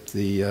went to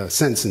the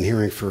sentencing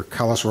hearing for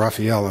Carlos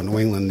Rafael in New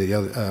England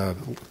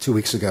 2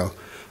 weeks ago.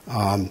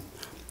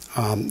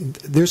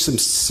 There's some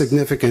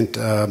significant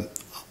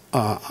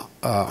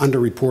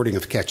underreporting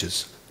of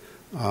catches.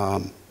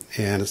 All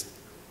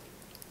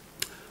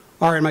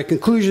right, my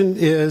conclusion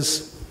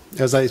is,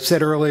 as I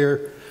said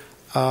earlier,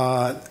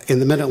 In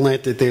the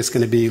Mid-Atlantic, there's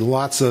going to be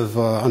lots of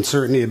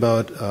uncertainty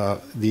about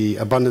the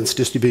abundance,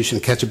 distribution,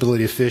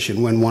 catchability of fish,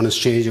 and when one is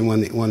changing,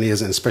 when one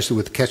isn't, especially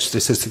with catch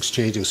statistics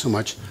changing so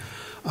much.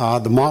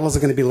 The models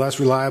are going to be less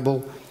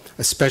reliable,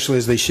 especially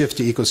as they shift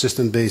to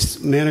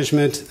ecosystem-based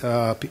management.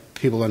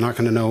 People are not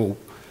going to know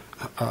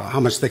how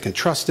much they can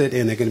trust it,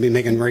 and they're going to be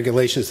making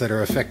regulations that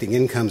are affecting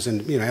incomes.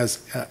 And as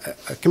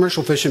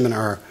commercial fishermen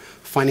are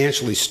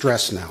financially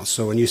stressed now,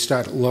 so when you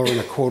start lowering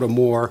the quota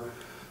more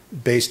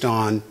based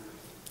on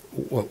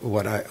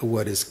what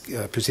is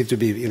perceived to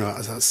be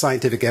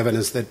scientific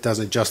evidence that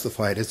doesn't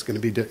justify it, it's going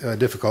to be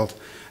difficult.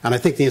 And I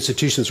think the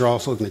institutions are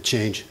also going to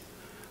change.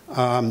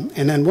 And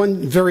then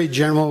one very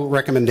general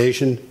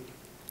recommendation.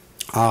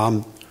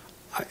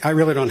 I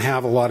really don't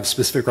have a lot of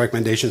specific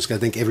recommendations because I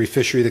think every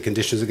fishery, the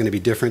conditions are going to be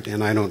different,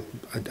 and I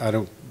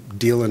don't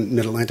deal in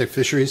mid-Atlantic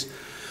fisheries.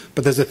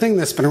 But there's a thing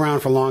that's been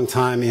around for a long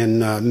time in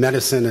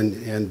medicine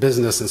and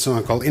business and so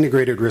on called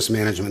integrated risk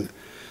management.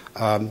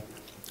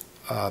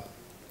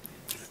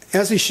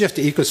 As we shift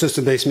to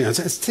ecosystem-based management,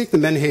 let's take the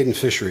menhaden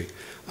fishery.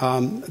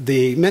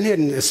 The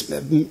menhaden is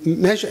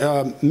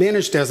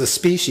managed as a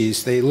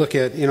species. They look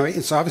at,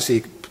 it's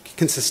obviously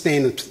can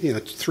sustain,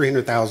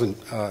 300,000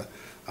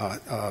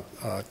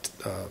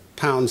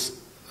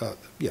 pounds,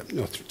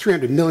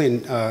 300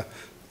 million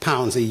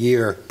pounds a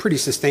year pretty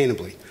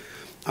sustainably.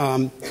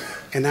 And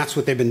that's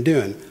what they've been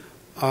doing.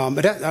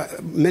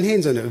 But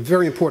menhaden's a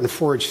very important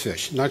forage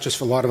fish, not just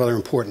for a lot of other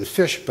important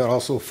fish, but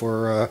also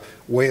for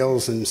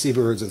whales and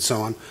seabirds and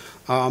so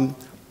on.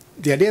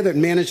 The idea that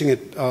managing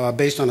it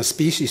based on a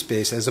species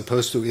base, as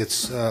opposed to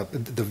its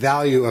the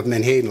value of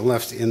menhaden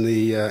left in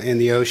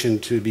the ocean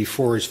to be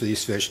foraged for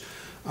these fish,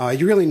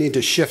 you really need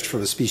to shift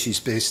from a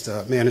species-based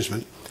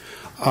management.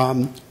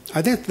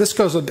 I think this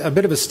goes a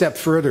bit of a step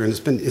further, and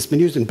it's been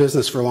used in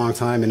business for a long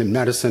time and in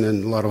medicine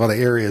and a lot of other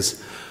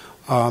areas,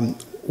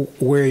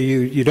 where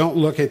you don't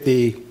look at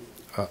the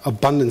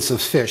abundance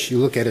of fish, you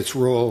look at its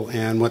role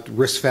and what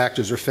risk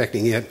factors are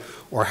affecting it,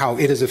 or how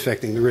it is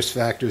affecting the risk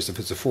factors if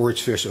it's a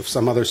forage fish of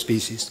some other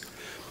species.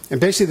 And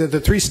basically the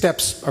three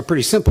steps are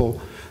pretty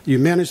simple. You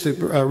manage the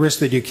risk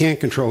that you can't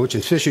control, which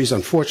in fisheries,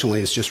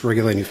 unfortunately, is just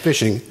regulating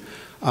fishing.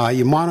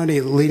 You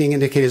monitor leading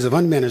indicators of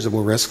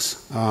unmanageable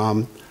risks.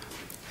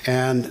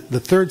 And the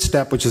third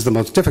step, which is the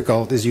most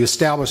difficult, is you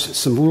establish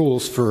some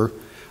rules for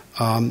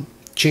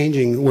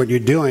changing what you're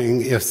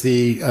doing if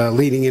the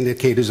leading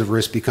indicators of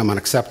risk become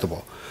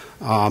unacceptable.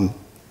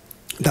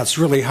 That's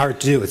really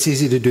hard to do. It's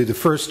easy to do the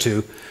first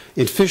two.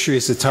 In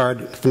fisheries, it's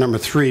hard for number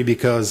three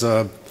because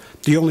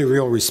the only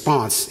real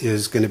response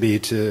is going to be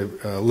to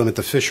limit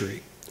the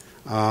fishery.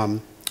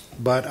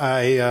 But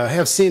I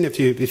have seen, if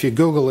you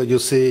Google it, you'll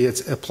see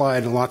it's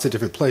applied in lots of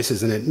different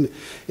places, and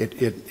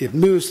it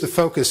moves the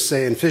focus,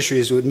 say in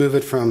fisheries, it would move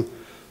it from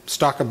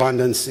stock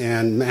abundance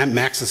and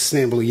max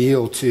sustainable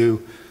yield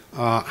to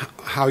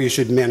how you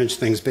should manage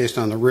things based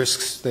on the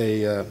risks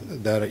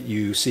that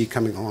you see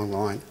coming along the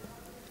line.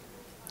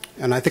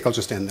 And I think I'll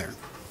just end there.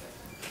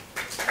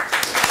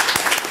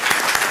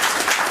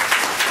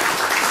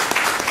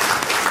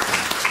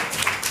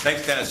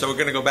 Thanks, Dennis. So we're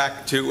going to go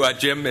back to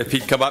Jim. If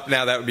he'd come up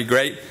now, that would be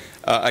great.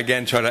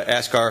 Again, try to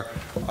ask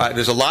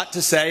there's a lot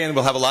to say, and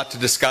we'll have a lot to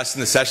discuss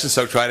in the session,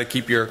 so try to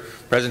keep your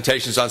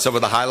presentations on some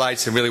of the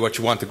highlights and really what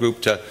you want the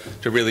group to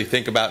really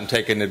think about and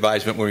take an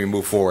advisement when we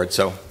move forward.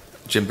 So,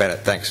 Jim Bennett,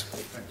 thanks.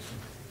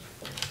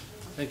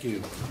 Thank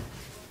you.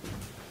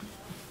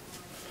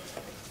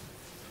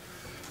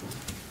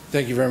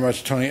 Thank you very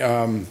much, Tony.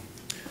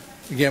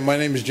 Again, my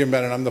name is Jim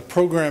Bennett. I'm the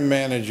program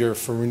manager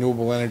for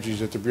renewable energies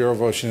at the Bureau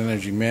of Ocean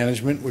Energy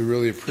Management. We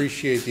really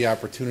appreciate the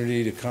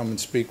opportunity to come and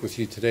speak with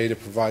you today to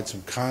provide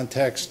some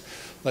context,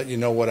 let you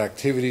know what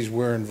activities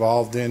we're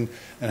involved in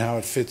and how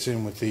it fits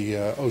in with the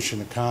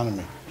ocean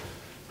economy.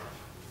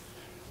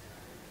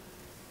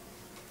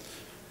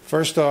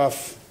 First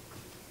off,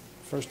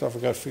 I've got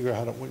to figure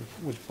out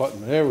which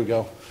button. There we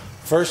go.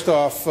 First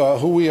off,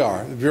 who we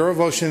are. The Bureau of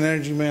Ocean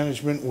Energy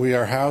Management, we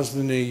are housed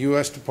in the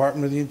U.S.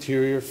 Department of the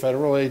Interior,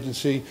 federal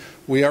agency.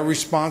 We are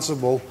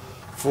responsible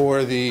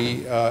for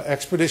the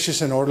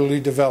expeditious and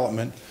orderly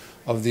development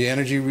of the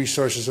energy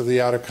resources of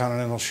the Outer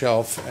Continental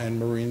Shelf and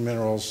marine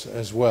minerals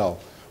as well.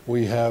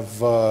 We have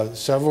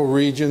several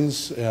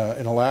regions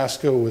in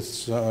Alaska with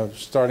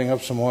starting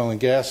up some oil and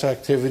gas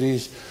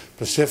activities.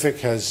 Pacific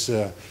has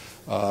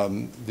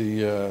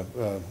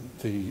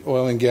the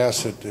oil and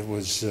gas that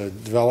was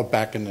developed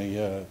back in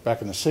the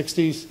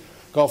 60s.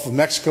 Gulf of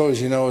Mexico,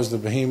 as you know, is the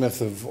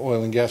behemoth of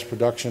oil and gas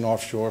production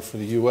offshore for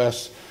the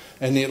U.S.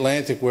 And the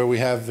Atlantic, where we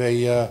have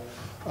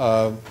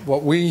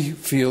what we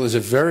feel is a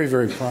very,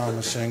 very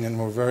promising, and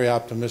we're very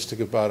optimistic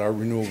about our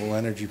renewable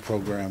energy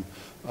program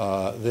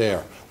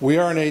there. We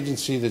are an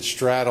agency that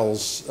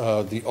straddles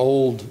the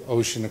old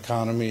ocean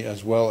economy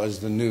as well as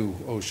the new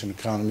ocean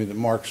economy that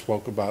Mark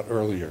spoke about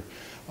earlier.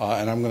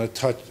 And I'm going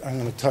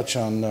to touch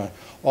on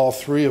all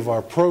three of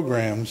our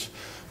programs,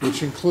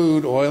 which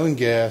include oil and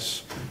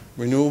gas,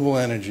 renewable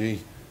energy,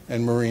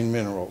 and marine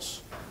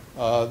minerals.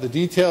 The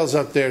details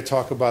up there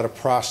talk about a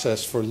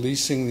process for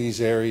leasing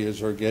these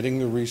areas or getting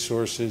the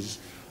resources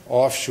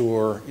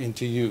offshore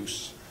into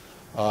use.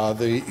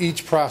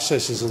 Each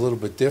process is a little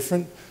bit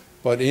different,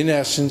 but in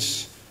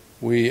essence,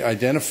 we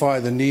identify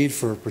the need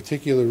for a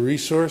particular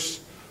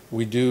resource.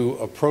 We do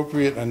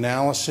appropriate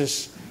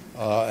analysis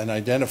and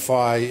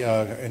identify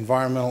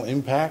environmental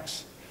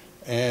impacts,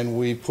 and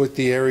we put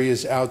the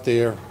areas out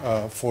there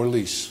for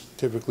lease,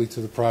 typically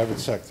to the private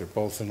sector,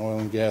 both in oil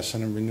and gas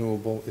and in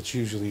renewable. It's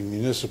usually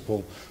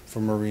municipal for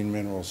marine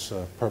minerals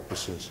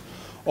purposes.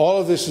 All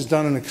of this is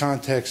done in the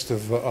context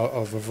of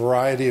a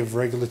variety of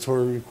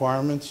regulatory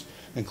requirements,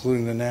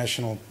 including the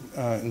National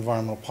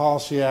Environmental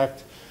Policy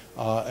Act,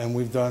 and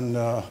we've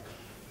done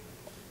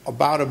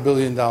about $1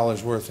 billion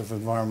worth of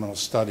environmental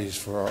studies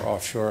for our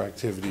offshore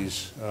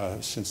activities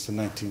since the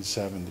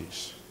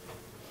 1970s.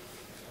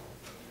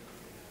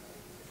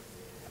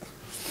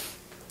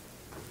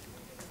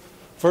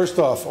 First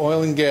off,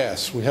 oil and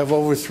gas. We have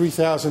over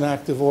 3,000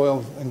 active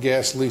oil and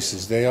gas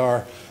leases. They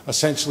are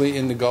essentially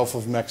in the Gulf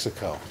of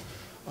Mexico.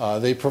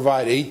 They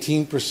provide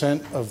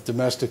 18% of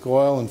domestic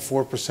oil and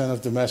 4%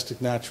 of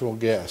domestic natural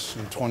gas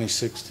in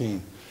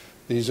 2016.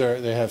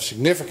 They have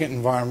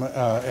significant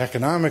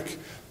economic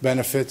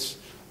benefits,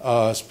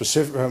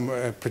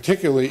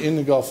 particularly in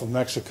the Gulf of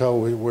Mexico,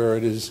 where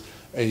it is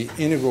an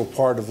integral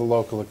part of the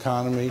local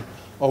economy.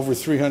 Over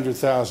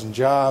 300,000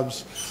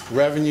 jobs,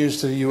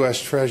 revenues to the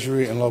U.S.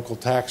 Treasury, and local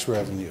tax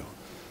revenue.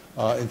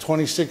 In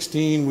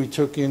 2016, we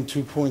took in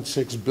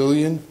 $2.6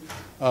 billion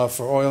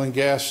for oil and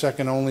gas,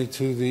 second only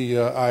to the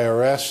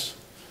IRS.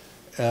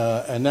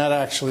 And that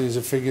actually is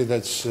a figure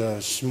that's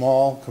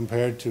small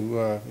compared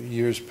to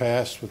years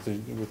past with the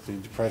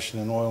depression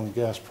in oil and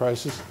gas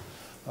prices.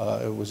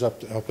 It was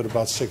up at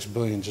about $6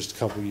 billion just a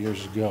couple of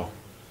years ago.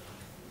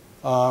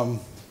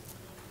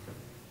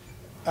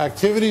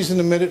 Activities in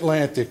the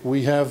Mid-Atlantic.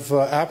 We have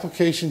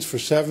applications for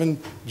 7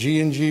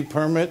 G&G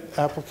permit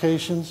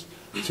applications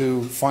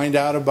to find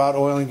out about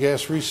oil and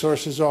gas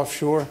resources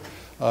offshore.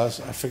 I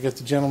forget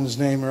the gentleman's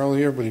name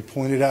earlier, but he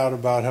pointed out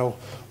about how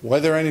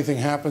whether anything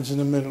happens in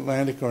the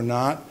Mid-Atlantic or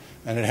not,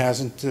 and it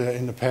hasn't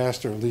in the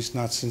past, or at least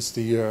not since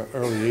the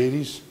early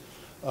 80s,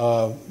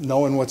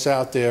 knowing what's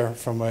out there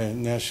from a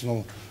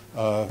national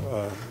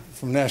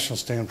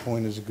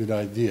standpoint is a good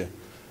idea.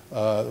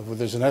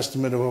 There's an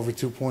estimate of over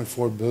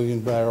 2.4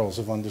 billion barrels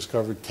of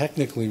undiscovered,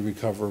 technically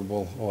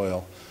recoverable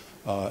oil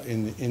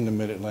in the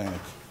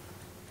Mid-Atlantic.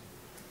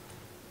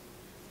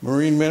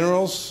 Marine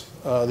minerals.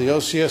 The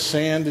OCS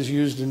sand is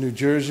used in New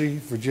Jersey,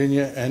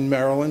 Virginia, and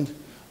Maryland.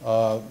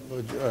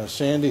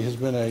 Sandy has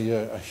been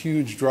a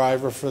huge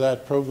driver for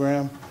that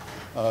program.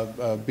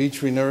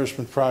 Beach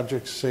renourishment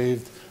projects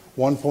saved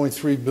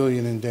 $1.3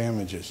 billion in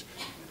damages.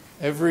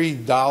 Every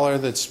dollar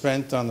that's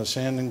spent on the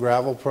sand and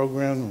gravel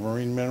program, the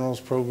marine minerals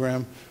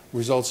program,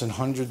 results in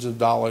hundreds of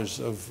dollars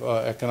of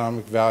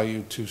economic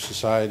value to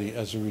society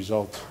as a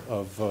result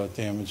of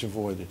damage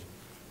avoided.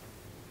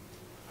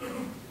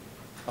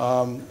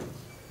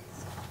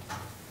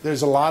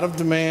 There's a lot of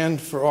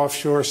demand for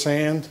offshore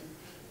sand.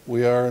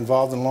 We are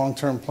involved in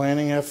long-term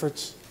planning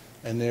efforts,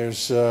 and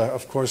there's,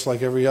 of course,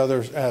 like every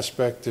other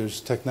aspect, there's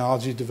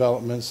technology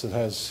developments that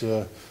has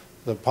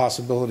the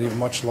possibility of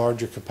much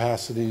larger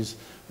capacities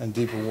and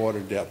deeper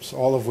water depths,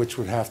 all of which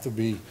would have to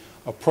be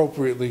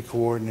appropriately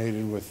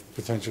coordinated with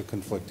potential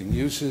conflicting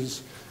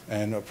uses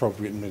and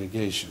appropriate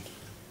mitigation.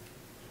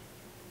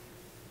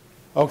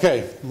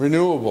 Okay,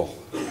 renewable.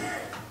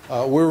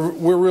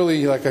 We're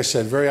really, like I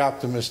said, very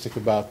optimistic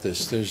about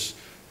this. There's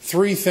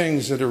 3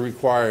 things that are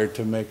required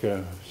to make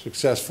a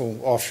successful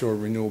offshore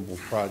renewable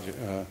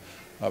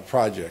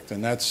project.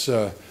 And that's,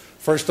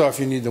 first off,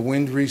 you need the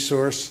wind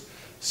resource.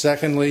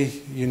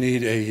 Secondly, you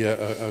need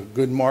a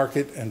good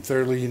market. And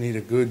thirdly, you need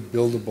a good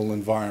buildable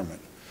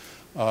environment.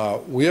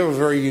 We have a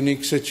very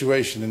unique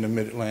situation in the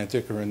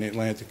Mid-Atlantic, or in the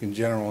Atlantic in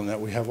general, in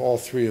that we have all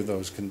 3 of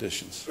those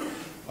conditions.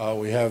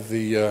 We have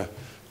a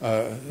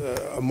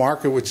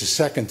market which is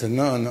second to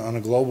none on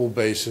a global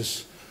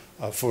basis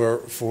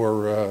for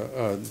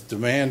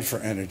demand for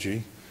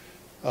energy.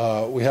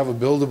 We have a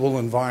buildable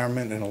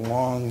environment and a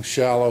long,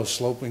 shallow,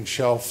 sloping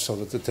shelf, so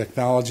that the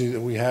technology that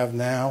we have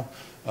now,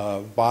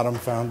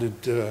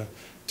 bottom-founded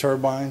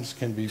turbines,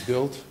 can be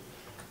built.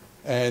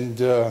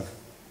 And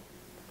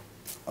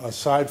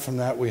aside from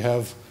that, we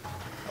have,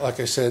 like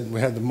I said, we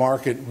have the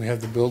market, we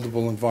have the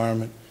buildable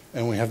environment,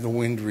 and we have the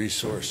wind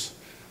resource.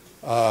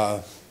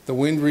 The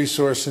wind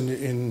resource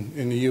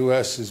in the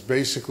U.S. is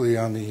basically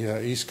on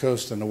the East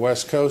Coast and the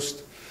West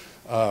Coast.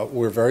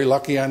 We're very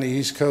lucky on the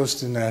East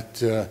Coast in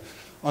that,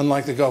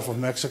 unlike the Gulf of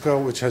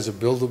Mexico, which has a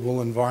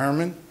buildable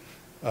environment,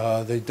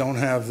 they don't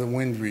have the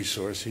wind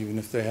resource, even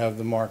if they have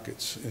the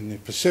markets. In the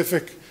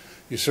Pacific,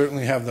 you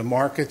certainly have the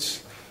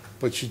markets,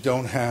 but you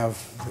don't have,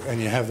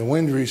 and you have the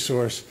wind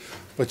resource,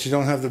 but you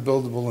don't have the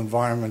buildable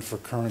environment for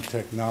current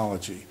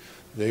technology.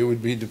 They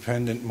would be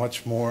dependent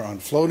much more on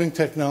floating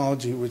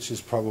technology, which is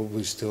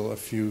probably still a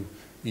few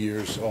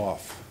years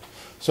off.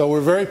 So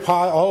we're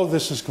all of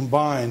this is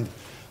combined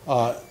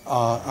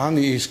on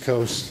the East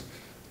Coast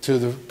to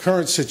the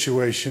current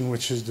situation,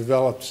 which has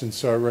developed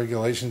since our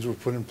regulations were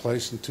put in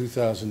place in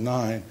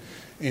 2009,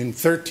 in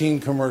 13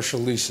 commercial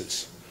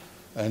leases.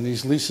 And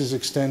these leases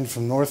extend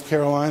from North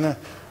Carolina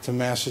to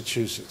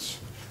Massachusetts.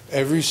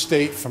 Every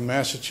state from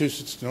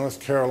Massachusetts to North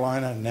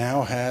Carolina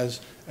now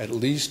has at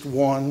least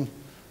one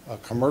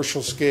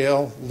commercial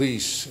scale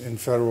lease in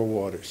federal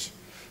waters.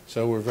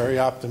 So we're very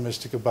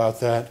optimistic about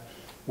that.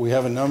 We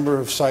have a number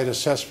of site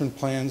assessment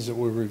plans that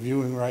we're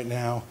reviewing right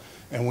now,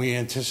 and we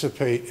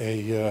anticipate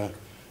a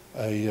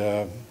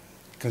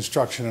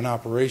construction and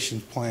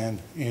operations plan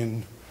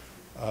in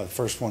the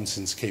first one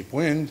since Cape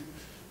Wind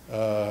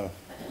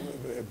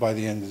by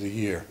the end of the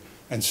year,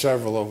 and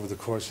several over the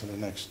course of the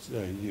next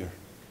year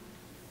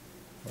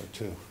or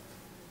two.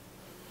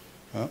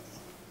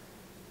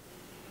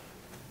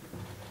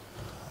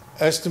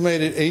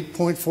 Estimated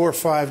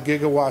 8.45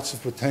 gigawatts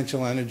of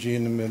potential energy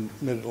in the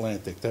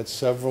mid-Atlantic. That's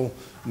several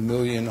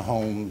million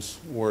homes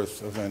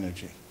worth of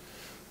energy.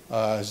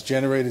 It's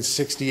generated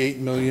 $68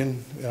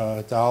 million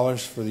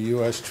for the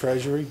U.S.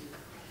 Treasury.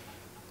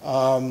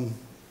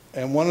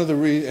 And one of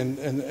the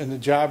and the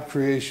job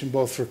creation,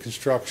 both for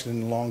construction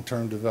and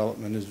long-term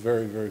development, is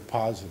very, very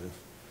positive.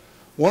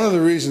 One of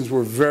the reasons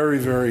we're very,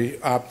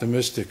 very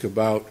optimistic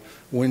about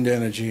wind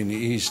energy in the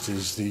East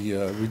is the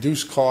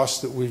reduced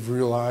costs that we've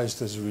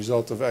realized as a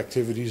result of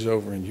activities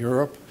over in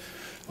Europe.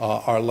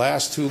 Our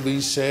last two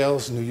lease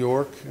sales, New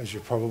York, as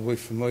you're probably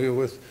familiar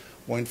with,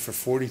 went for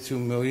 $42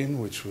 million,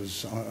 which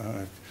was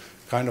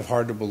kind of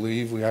hard to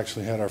believe. We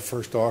actually had our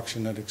first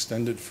auction that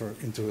extended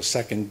into a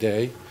second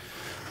day.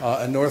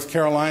 And North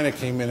Carolina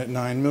came in at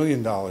 $9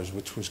 million,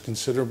 which was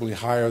considerably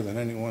higher than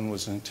anyone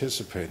was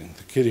anticipating,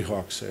 the Kitty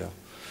Hawk sale.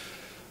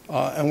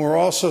 And we're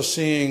also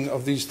seeing,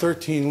 of these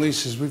 13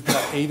 leases, we've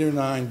got 8 or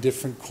 9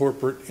 different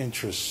corporate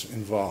interests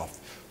involved.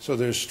 So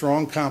there's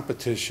strong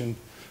competition.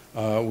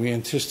 We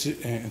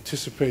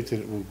anticipate that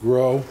it will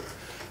grow.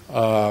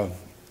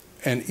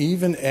 And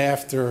even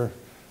after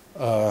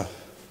we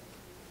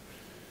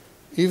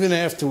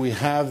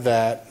have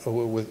that,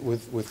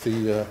 with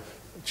the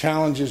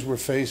challenges we're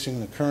facing,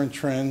 the current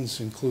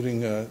trends,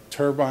 including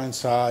turbine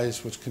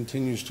size, which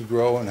continues to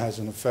grow and has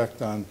an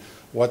effect on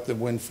what the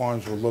wind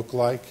farms will look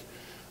like.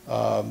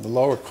 The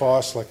lower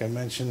costs, like I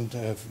mentioned,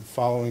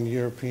 following the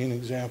European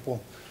example.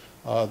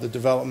 The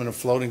development of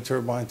floating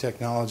turbine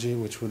technology,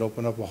 which would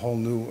open up a whole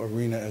new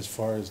arena as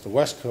far as the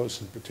West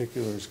Coast in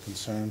particular is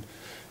concerned.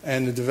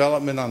 And the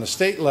development on the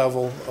state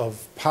level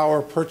of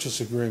power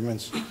purchase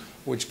agreements,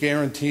 which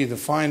guarantee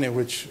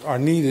which are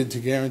needed to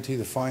guarantee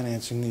the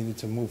financing needed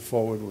to move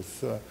forward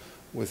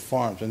with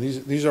farms. And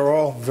these are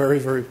all very,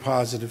 very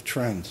positive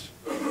trends.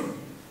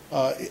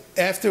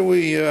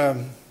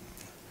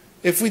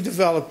 If we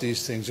develop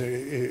these things,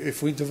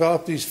 if we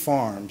develop these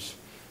farms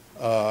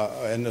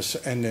and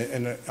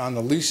on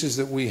the leases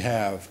that we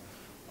have,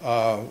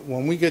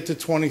 when we get to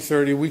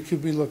 2030, we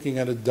could be looking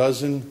at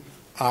 12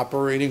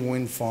 operating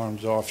wind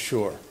farms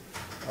offshore.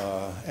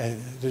 And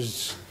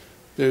there's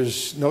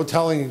no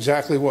telling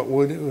exactly what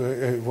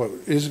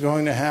is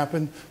going to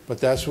happen, but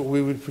that's what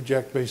we would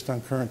project based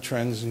on current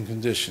trends and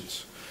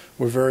conditions.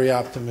 We're very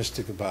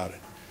optimistic about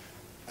it.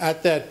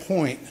 At that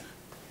point,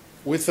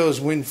 with those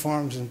wind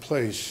farms in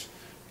place,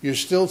 you're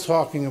still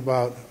talking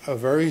about a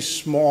very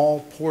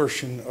small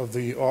portion of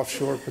the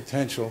offshore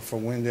potential for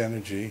wind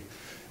energy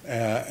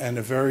and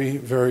a very,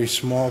 very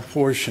small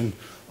portion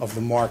of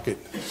the market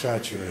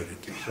saturated.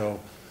 So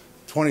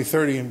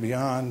 2030 and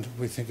beyond,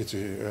 we think it's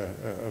a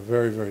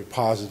very, very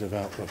positive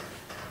outlook.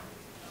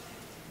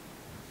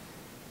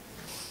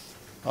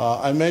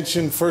 I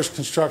mentioned first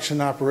construction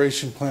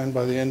operation plan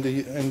by the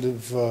end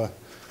of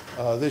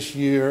this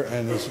year,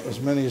 and as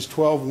many as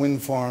 12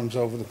 wind farms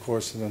over the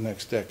course of the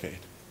next decade.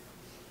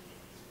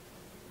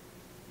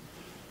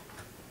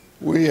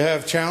 We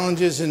have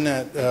challenges in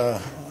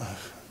that,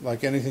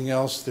 like anything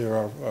else, there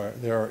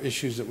are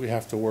issues that we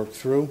have to work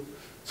through.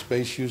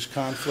 Space use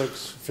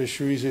conflicts,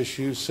 fisheries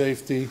issues,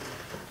 safety,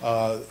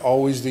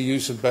 always the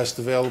use of best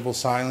available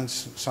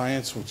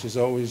science, which is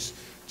always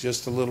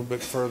just a little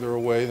bit further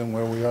away than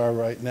where we are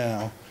right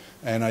now,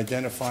 and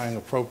identifying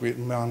appropriate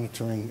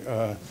monitoring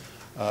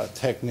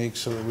techniques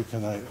so that we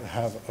can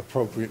have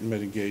appropriate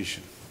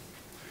mitigation.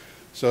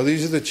 So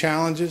these are the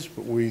challenges,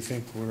 but we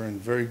think we're in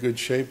very good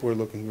shape. We're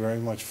looking very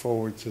much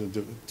forward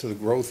to the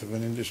growth of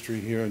an industry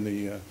here in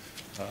the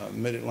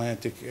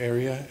Mid-Atlantic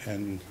area,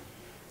 and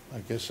I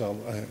guess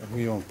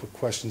we won't put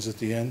questions at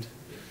the end.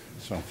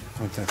 So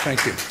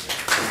thank you.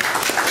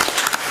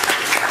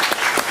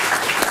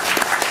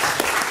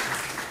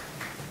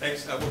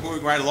 Thanks. We're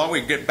moving right along. We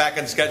can get back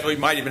on schedule. We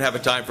might even have a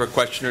time for a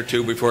question or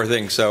two before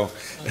things. So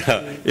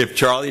if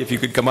Charlie, if you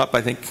could come up,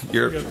 I think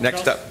you're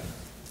next up.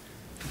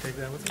 Take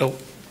that with you. Oh,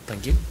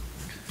 thank you.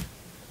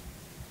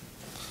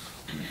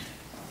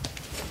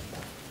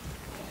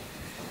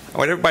 I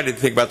want everybody to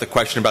think about the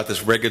question about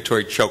this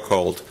regulatory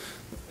chokehold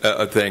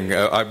thing.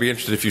 I'd be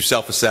interested if you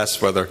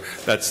self-assess whether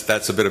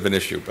that's a bit of an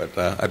issue, but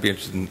I'd be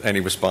interested in any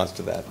response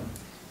to that.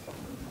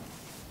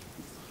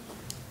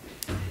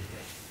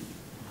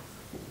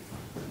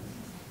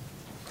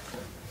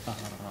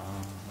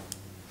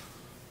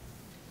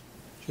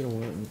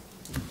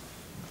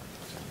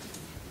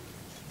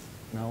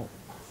 No.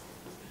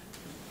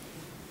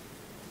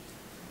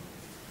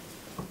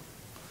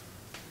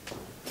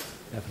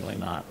 Definitely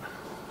not.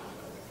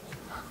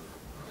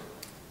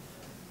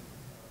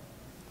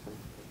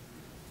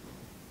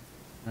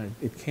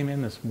 It came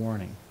in this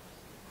morning.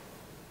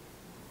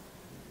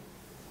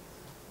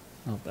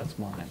 Oh, that's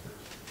mine.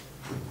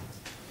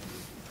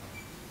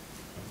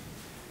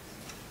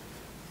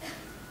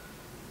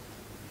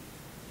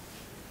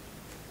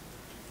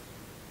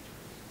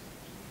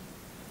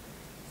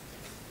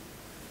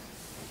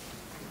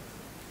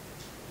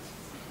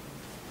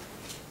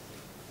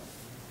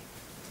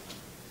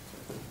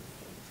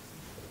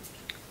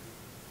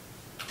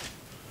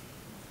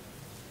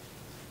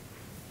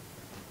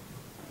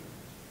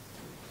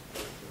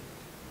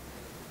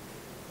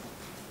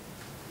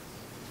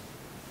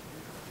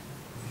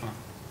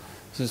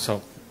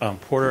 So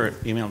Porter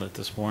emailed it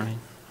this morning,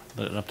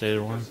 an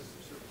updated one.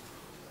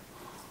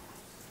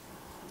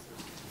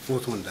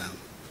 Fourth one down.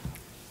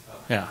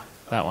 Yeah,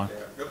 that one.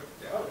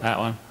 That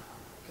one.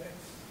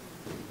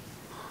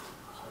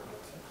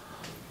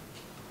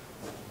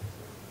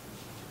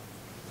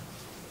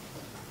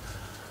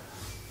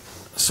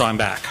 So I'm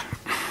back.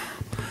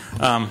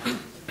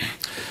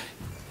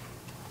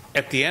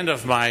 At the end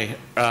of my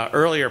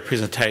earlier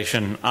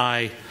presentation,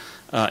 I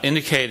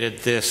indicated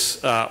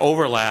this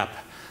overlap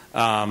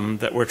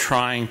that we're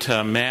trying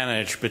to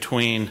manage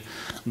between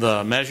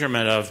the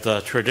measurement of the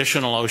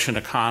traditional ocean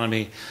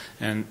economy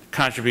and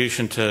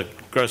contribution to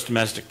gross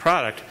domestic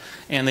product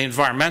and the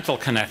environmental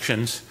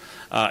connections,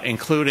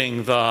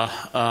 including the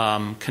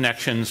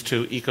connections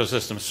to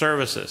ecosystem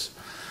services.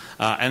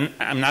 And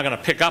I'm now going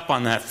to pick up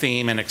on that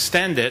theme and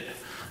extend it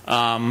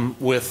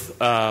with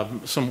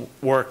some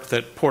work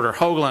that Porter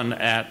Hoagland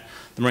at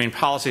the Marine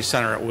Policy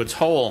Center at Woods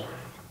Hole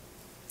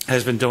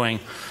has been doing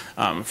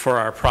for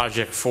our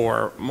project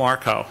for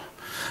Marco.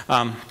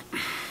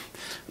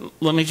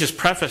 Let me just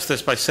preface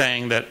this by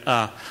saying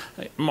that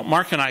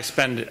Mark and I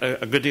spend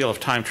a good deal of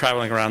time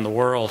traveling around the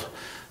world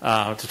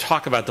to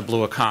talk about the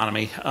blue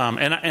economy.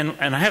 And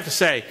I have to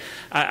say,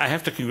 I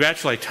have to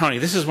congratulate Tony.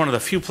 This is one of the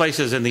few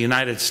places in the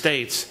United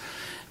States.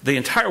 The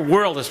entire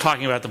world is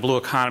talking about the blue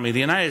economy. The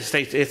United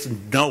States, it's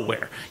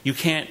nowhere. You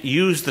can't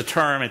use the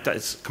term.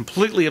 It's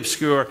completely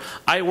obscure.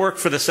 I work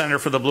for the Center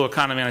for the Blue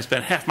Economy, and I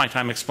spend half my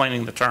time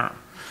explaining the term.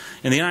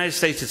 In the United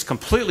States, it's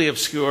completely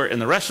obscure. In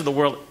the rest of the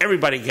world,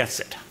 everybody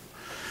gets it.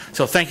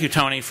 So thank you,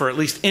 Tony, for at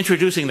least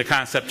introducing the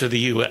concept to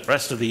the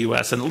rest of the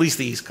U.S. and at least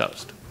the East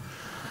Coast.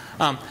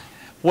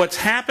 What's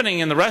happening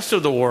in the rest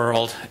of the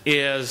world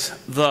is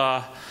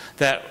that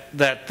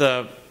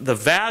the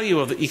value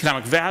of the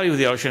economic value of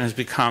the ocean has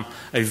become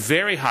a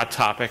very hot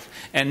topic,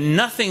 and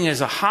nothing is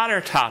a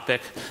hotter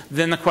topic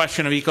than the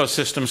question of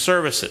ecosystem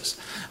services.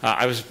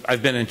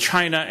 I've been in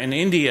China and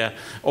India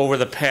over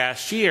the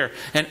past year,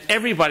 and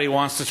everybody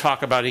wants to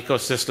talk about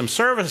ecosystem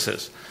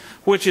services,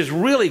 which is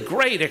really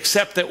great,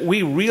 except that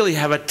we really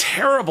have a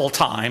terrible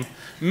time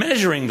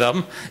measuring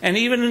them, and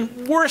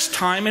even worse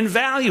time in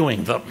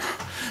valuing them.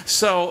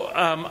 So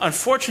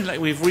unfortunately,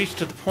 we've reached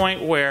to the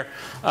point where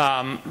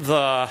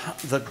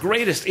the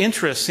greatest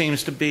interest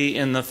seems to be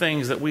in the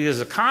things that we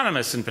as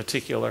economists in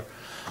particular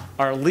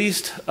are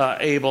least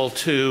able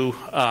to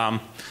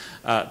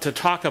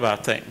talk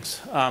about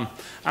things.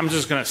 I'm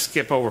just going to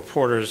skip over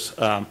Porter's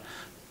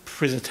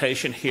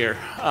presentation here.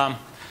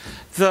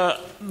 The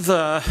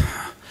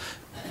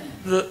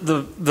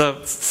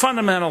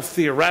fundamental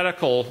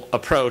theoretical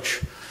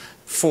approach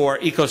for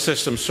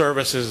ecosystem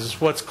services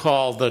is what's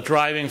called the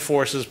driving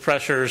forces,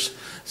 pressures,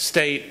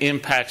 state,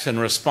 impacts, and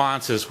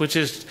responses, which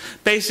is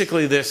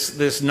basically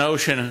this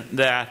notion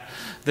that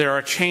there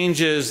are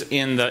changes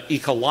in the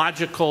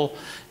ecological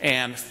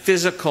and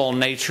physical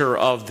nature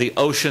of the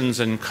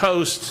oceans and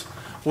coasts,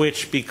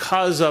 which,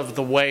 because of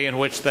the way in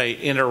which they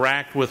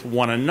interact with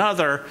one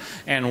another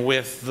and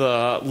with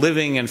the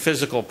living and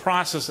physical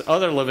process,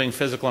 other living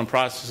physical and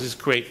processes,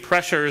 create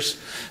pressures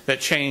that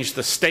change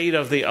the state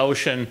of the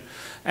ocean,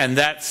 and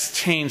that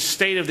changed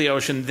state of the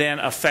ocean then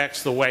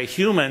affects the way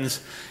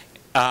humans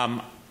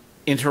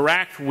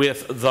interact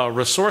with the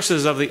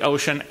resources of the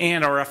ocean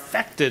and are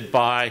affected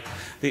by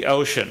the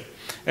ocean.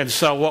 And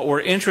so what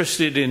we're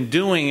interested in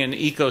doing in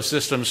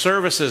ecosystem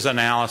services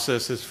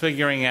analysis is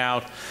figuring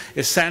out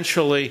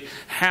essentially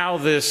how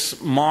this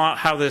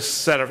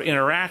set of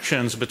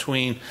interactions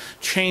between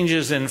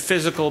changes in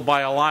physical,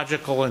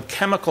 biological, and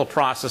chemical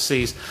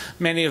processes,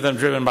 many of them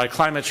driven by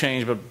climate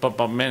change,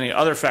 but many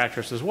other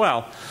factors as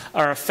well,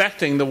 are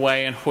affecting the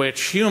way in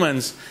which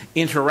humans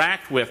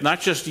interact with,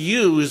 not just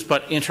use,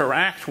 but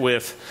interact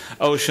with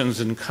oceans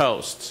and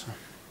coasts.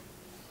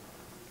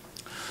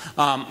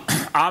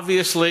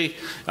 Obviously,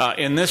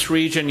 in this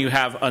region, you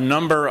have a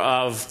number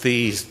of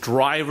these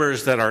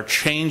drivers that are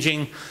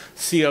changing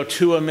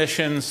CO2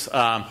 emissions,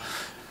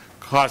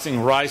 causing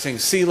rising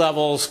sea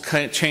levels,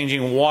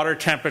 changing water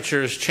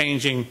temperatures,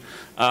 changing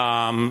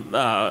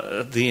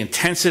the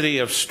intensity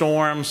of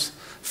storms.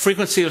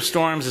 Frequency of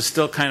storms is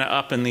still kind of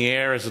up in the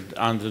air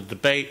on the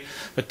debate,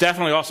 but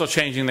definitely also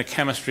changing the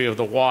chemistry of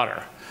the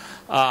water.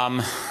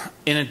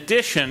 In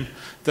addition,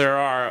 there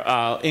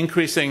are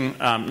increasing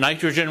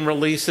nitrogen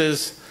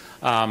releases,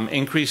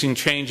 increasing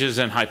changes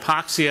in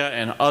hypoxia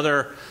and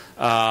other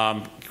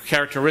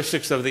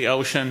characteristics of the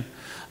ocean.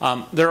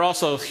 There are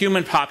also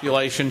human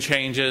population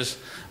changes,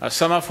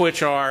 some of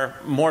which are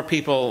more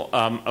people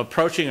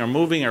approaching or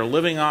moving or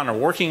living on or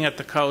working at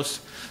the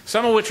coast,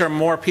 some of which are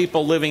more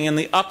people living in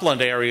the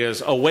upland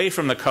areas away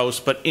from the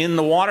coast but in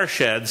the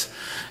watersheds,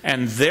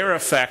 and their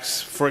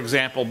effects, for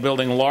example,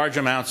 building large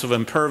amounts of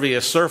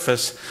impervious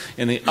surface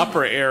in the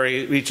upper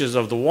area reaches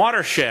of the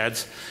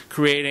watersheds,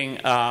 creating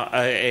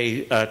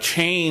a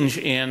change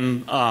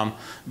in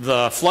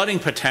the flooding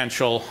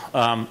potential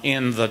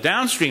in the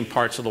downstream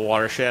parts of the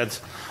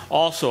watersheds,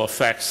 also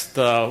affects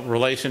the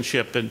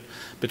relationship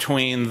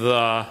between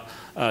the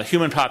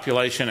human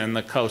population and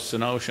the coasts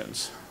and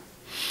oceans.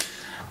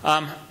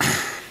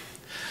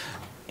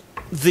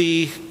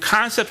 The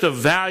concept of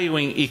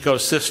valuing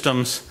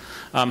ecosystems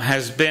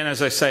has been,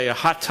 as I say, a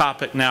hot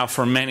topic now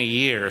for many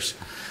years.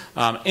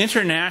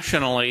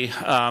 Internationally,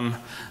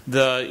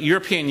 the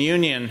European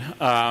Union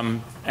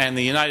and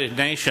the United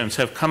Nations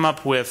have come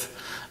up with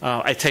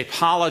a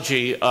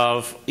typology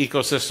of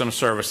ecosystem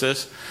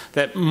services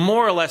that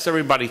more or less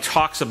everybody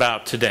talks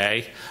about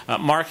today.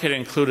 Mark had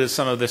included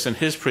some of this in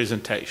his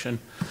presentation.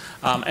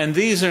 And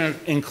these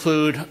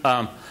include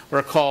what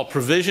are called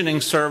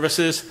provisioning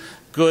services,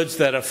 goods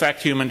that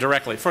affect human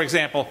directly. For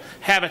example,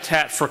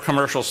 habitat for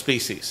commercial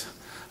species.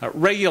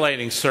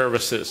 Regulating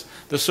services,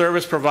 the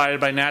service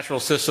provided by natural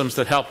systems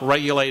that help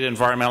regulate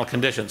environmental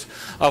conditions,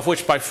 of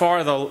which by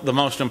far the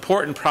most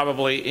important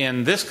probably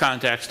in this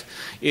context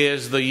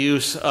is the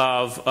use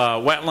of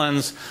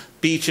wetlands,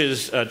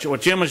 beaches.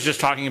 What Jim was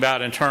just talking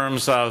about in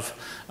terms of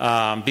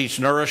beach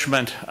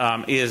nourishment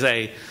is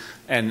a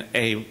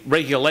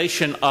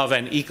regulation of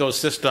an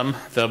ecosystem,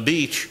 the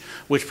beach,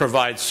 which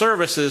provides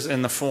services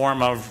in the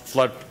form of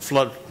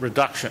flood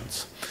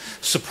reductions.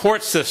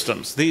 Support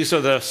systems. These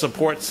are the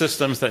support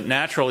systems that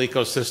natural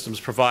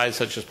ecosystems provide,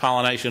 such as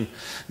pollination,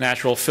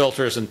 natural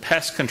filters, and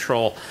pest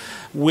control.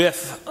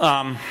 With,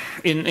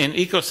 in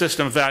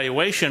ecosystem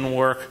valuation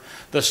work,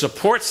 the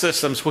support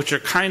systems, which are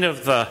kind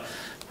of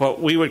what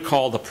we would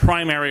call the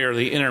primary or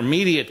the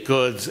intermediate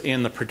goods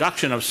in the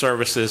production of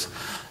services,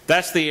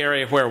 that's the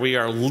area where we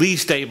are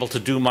least able to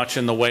do much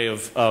in the way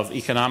of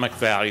economic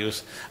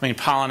values. I mean,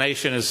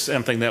 pollination is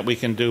something that we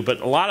can do,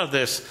 but a lot of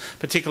this,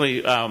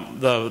 particularly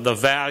the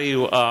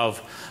value of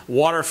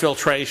water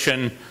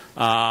filtration,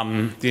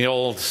 the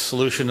old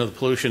solution of the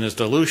pollution is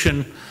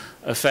dilution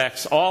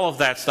effects, all of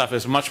that stuff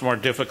is much more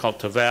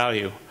difficult to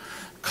value.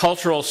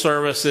 Cultural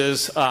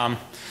services,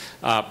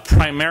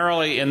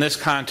 primarily in this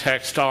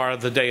context, are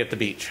the day at the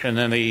beach, and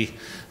then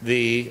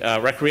the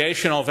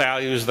recreational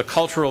values, the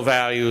cultural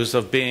values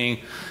of being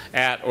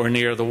at or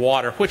near the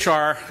water, which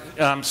are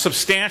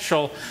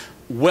substantial,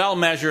 well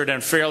measured,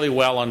 and fairly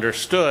well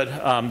understood.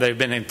 They've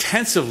been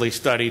intensively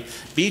studied.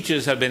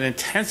 Beaches have been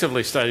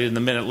intensively studied in the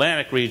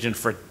Mid-Atlantic region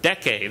for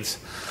decades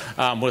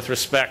with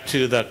respect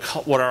to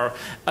what are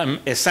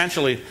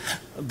essentially,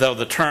 though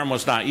the term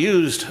was not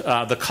used,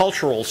 the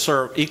cultural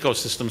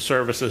ecosystem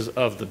services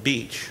of the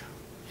beach.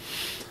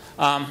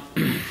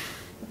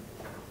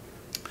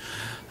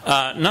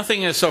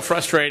 Nothing is so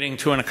frustrating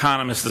to an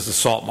economist as a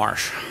salt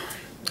marsh.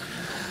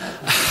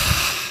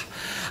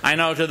 I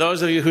know to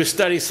those of you who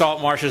study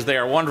salt marshes, they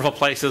are wonderful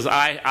places.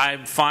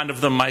 I'm fond of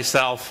them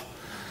myself.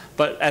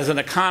 But as an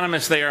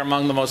economist, they are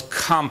among the most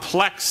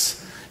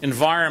complex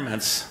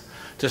environments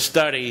to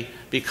study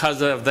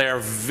because of their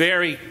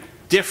very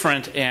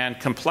different and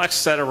complex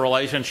set of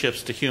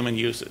relationships to human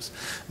uses.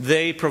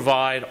 They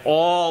provide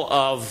all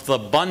of the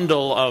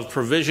bundle of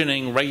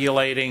provisioning,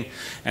 regulating,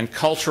 and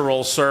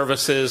cultural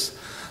services.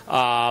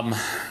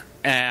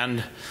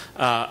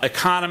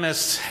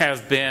 Economists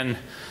have been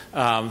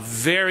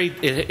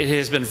it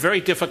has been very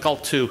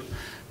difficult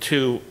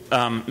to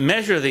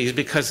measure these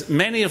because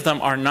many of them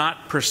are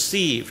not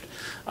perceived.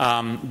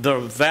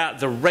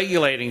 The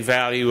regulating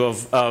value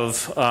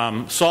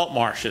of salt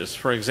marshes,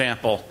 for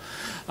example,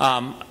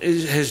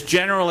 is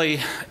generally,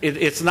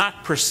 it's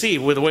not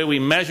perceived. The way we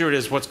measure it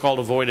is what's called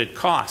avoided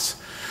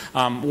costs.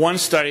 One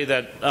study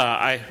that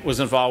I was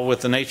involved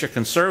with the Nature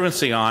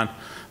Conservancy on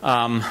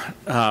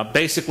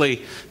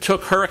basically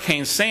took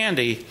Hurricane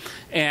Sandy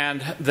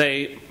and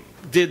they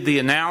did the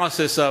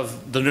analysis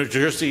of the New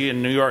Jersey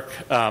and New York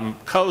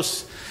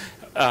coasts,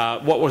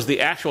 what was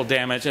the actual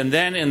damage, and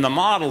then in the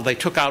model they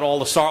took out all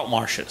the salt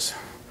marshes.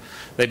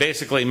 They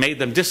basically made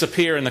them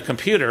disappear in the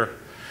computer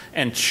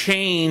and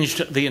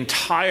changed the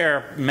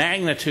entire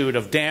magnitude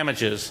of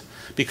damages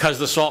because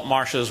the salt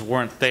marshes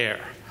weren't there.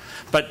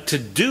 But to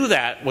do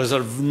that was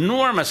an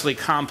enormously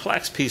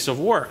complex piece of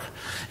work,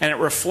 and it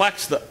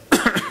reflects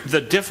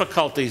the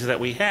difficulties that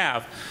we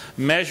have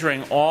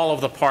measuring all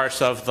of the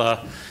parts of the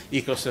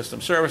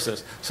ecosystem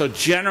services. So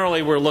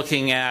generally we're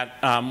looking at,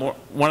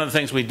 one of the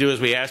things we do is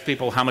we ask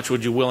people how much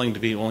would you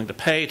be willing to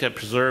pay to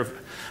preserve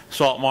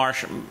salt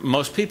marsh.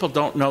 Most people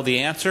don't know the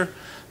answer,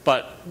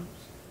 but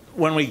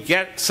when we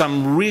get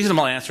some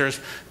reasonable answers,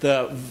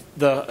 the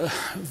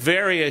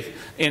vary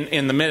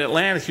in the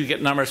Mid-Atlantic, you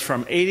get numbers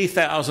from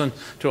 80,000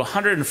 to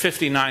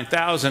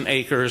 159,000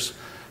 acres,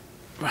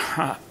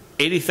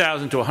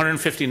 $80,000 to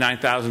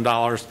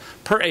 $159,000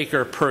 per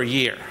acre per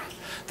year.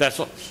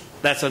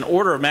 That's an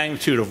order of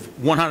magnitude of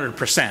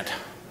 100%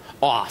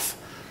 off.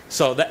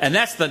 So and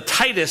that's the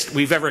tightest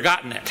we've ever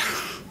gotten it.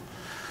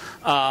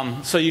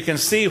 So you can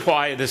see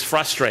why this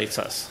frustrates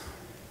us.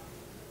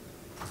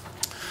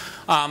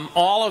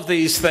 All of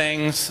these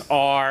things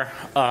are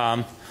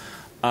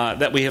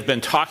that we have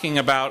been talking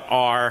about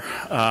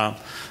are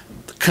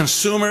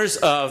consumers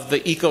of the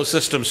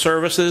ecosystem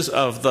services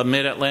of the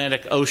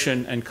Mid-Atlantic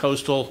ocean and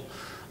coastal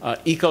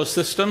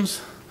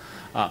ecosystems.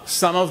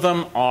 Some of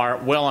them are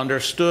well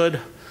understood.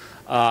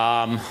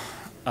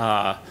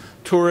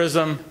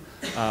 Tourism,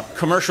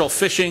 commercial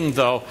fishing,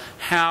 though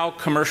how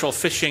commercial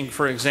fishing,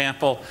 for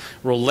example,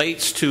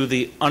 relates to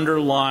the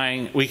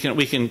underlying, we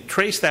can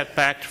trace that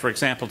back, for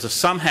example, to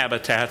some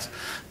habitats,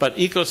 but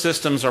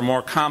ecosystems are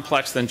more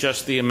complex than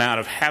just the amount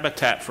of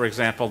habitat, for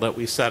example, that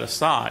we set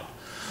aside.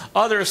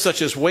 Others,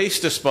 such as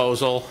waste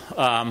disposal,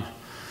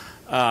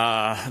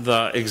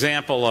 the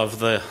example of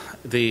the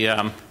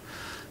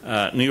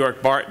New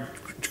York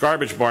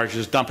garbage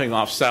barges dumping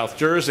off South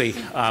Jersey,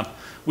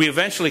 we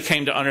eventually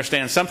came to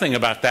understand something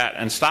about that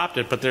and stopped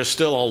it, but there's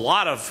still a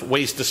lot of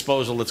waste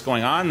disposal that's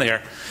going on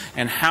there,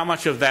 and how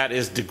much of that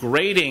is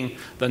degrading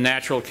the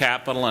natural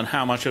capital and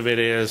how much of it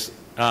is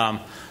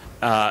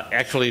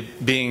actually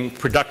being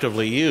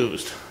productively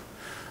used.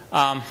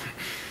 We've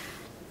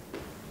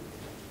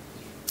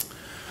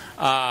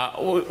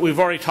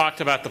already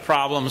talked about the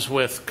problems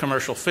with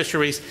commercial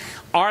fisheries.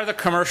 Are the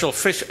commercial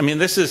fish, I mean,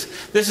 this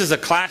is a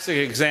classic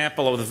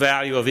example of the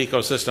value of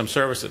ecosystem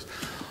services.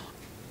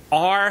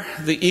 Are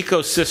the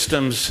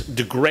ecosystems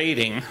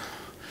degrading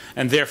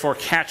and therefore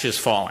catch is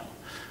falling?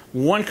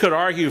 One could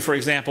argue, for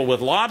example,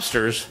 with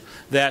lobsters,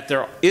 that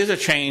there is a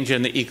change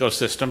in the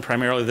ecosystem,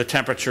 primarily the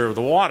temperature of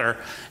the water,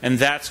 and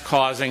that's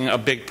causing a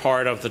big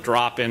part of the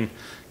drop in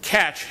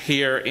catch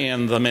here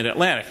in the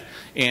Mid-Atlantic.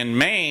 In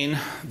Maine,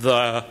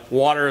 the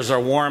waters are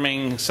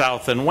warming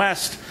south and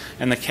west,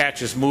 and the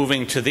catch is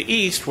moving to the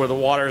east, where the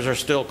waters are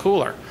still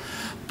cooler.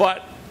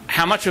 But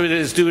how much of it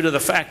is due to the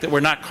fact that we're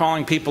not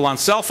calling people on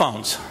cell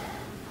phones?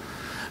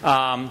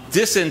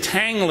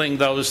 Disentangling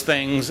those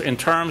things in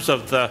terms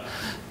of the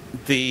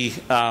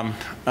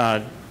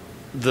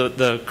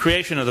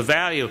creation of the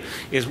value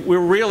is we're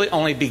really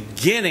only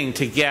beginning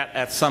to get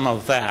at some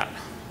of that.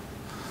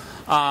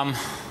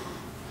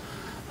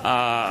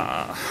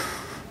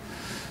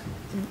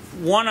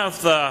 One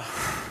of the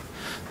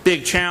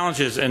big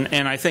challenges,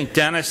 and I think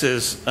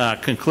Dennis's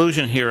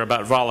conclusion here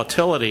about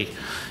volatility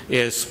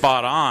is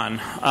spot on.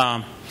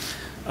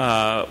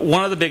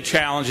 One of the big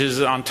challenges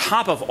is on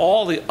top of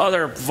all the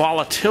other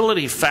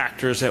volatility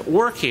factors at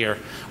work here,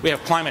 we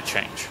have climate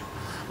change.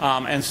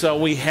 And so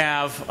we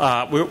have,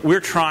 we're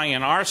trying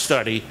in our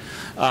study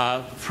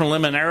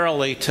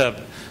preliminarily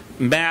to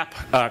map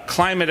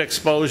climate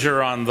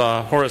exposure on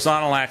the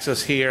horizontal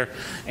axis here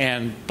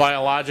and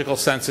biological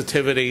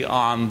sensitivity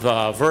on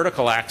the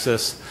vertical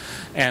axis,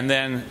 and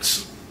then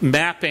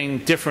mapping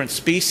different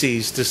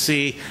species to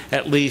see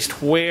at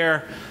least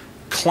where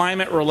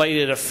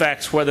climate-related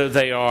effects, whether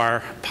they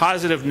are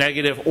positive,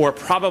 negative, or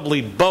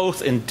probably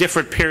both in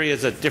different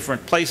periods at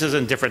different places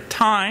and different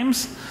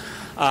times,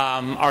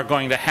 are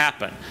going to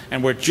happen.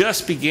 And we're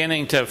just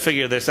beginning to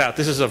figure this out.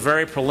 This is a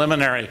very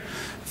preliminary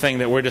thing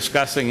that we're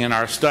discussing in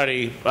our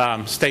study.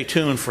 Stay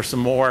tuned for some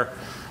more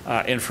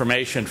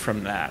information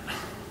from that.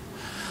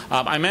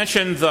 I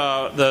mentioned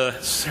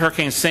the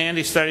Hurricane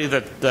Sandy study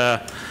that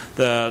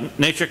the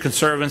Nature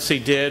Conservancy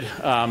did.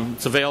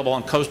 It's available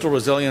on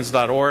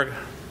coastalresilience.org.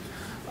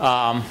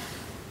 And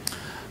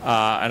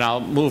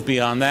I'll move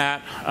beyond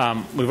that.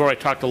 We've already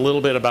talked a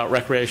little bit about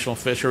recreational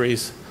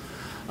fisheries.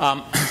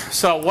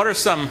 So what are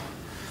some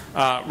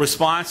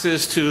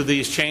responses to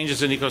these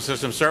changes in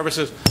ecosystem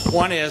services?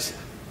 One is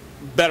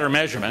better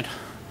measurement.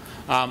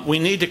 We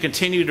need to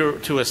continue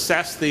to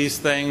assess these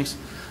things.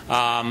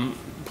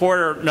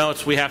 Porter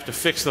notes we have to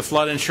fix the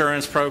flood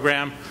insurance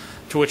program,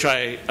 to which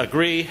I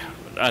agree,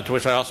 to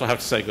which I also have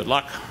to say good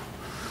luck.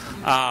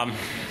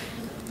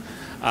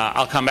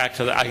 I'll come back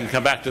to that. I can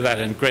come back to that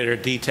in greater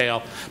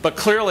detail. But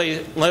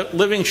clearly,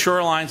 living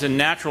shorelines and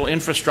natural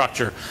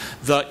infrastructure,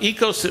 the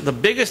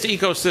biggest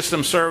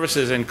ecosystem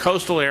services in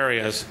coastal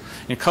areas,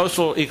 in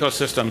coastal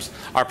ecosystems,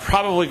 are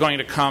probably going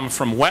to come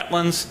from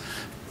wetlands,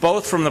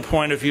 both from the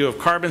point of view of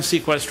carbon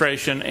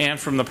sequestration and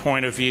from the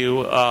point of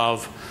view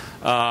of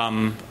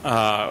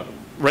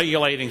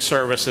regulating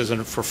services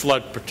and for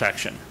flood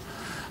protection.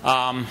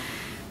 And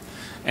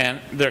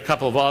there are a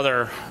couple of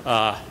other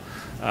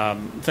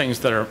things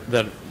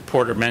that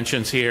Porter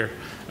mentions here.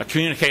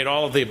 Communicate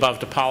all of the above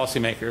to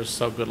policymakers,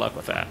 so good luck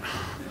with that.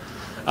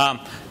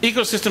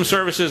 Ecosystem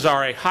services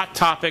are a hot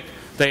topic.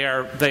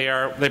 But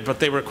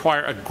they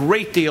require a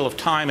great deal of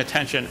time,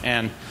 attention,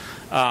 and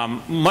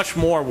much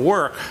more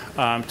work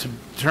to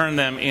turn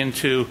them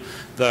into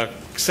the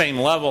same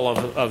level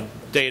of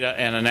data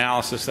and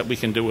analysis that we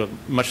can do with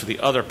much of the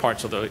other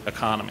parts of the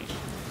economy.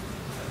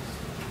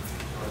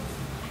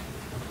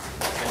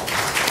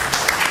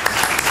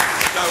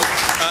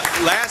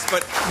 Last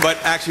but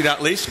actually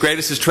not least,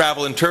 greatest is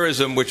travel and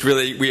tourism, which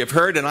really we have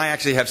heard, and I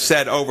actually have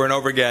said over and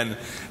over again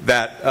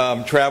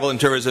that travel and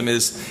tourism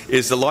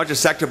is the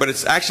largest sector, but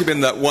it's actually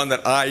been the one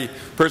that I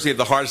personally have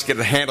the hardest to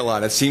get a handle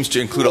on. It seems to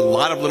include a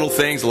lot of little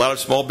things, a lot of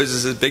small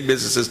businesses, big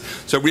businesses.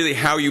 So really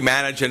how you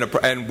manage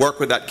and work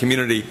with that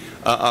community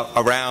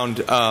around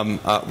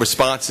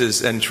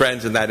responses and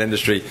trends in that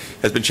industry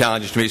has been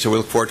challenging to me. So we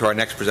look forward to our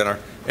next presenter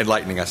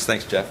enlightening us.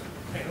 Thanks, Geoff.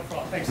 Okay, no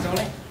problem. Thanks,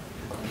 Tony.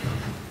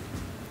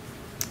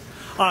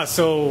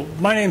 So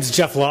my name's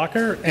Geoff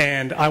Lacher,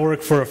 and I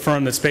work for a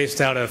firm that's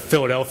based out of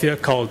Philadelphia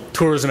called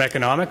Tourism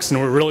Economics, and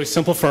we're a really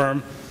simple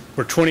firm.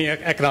 We're 20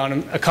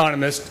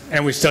 economists,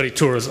 and we study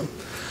tourism.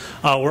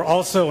 We're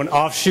also an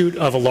offshoot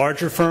of a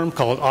larger firm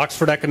called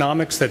Oxford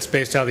Economics that's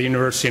based out of the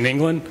University in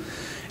England,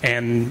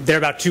 and they're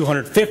about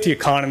 250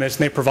 economists,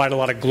 and they provide a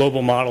lot of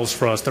global models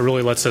for us that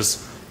really lets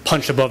us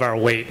punch above our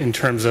weight in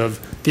terms of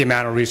the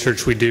amount of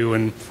research we do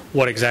and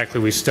what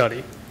exactly we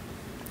study.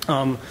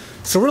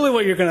 So really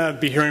what you're going to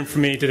be hearing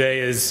from me today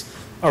is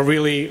a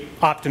really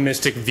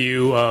optimistic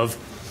view of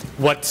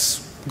what's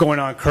going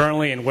on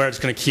currently and where it's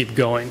going to keep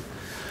going.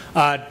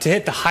 To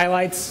hit the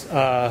highlights,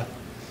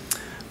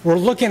 we're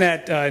looking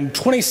at, in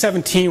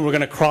 2017, we're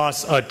going to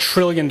cross $1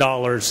 trillion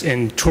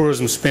in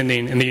tourism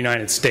spending in the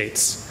United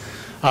States.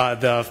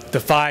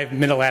 The 5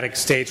 Mid-Atlantic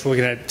states, we're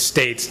looking at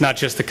states, not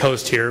just the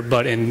coast here,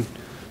 but in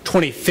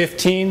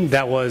 2015,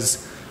 that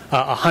was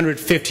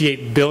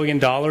 $158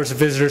 billion of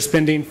visitor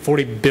spending,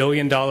 $40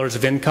 billion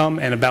of income,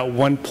 and about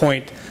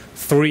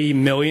 1.3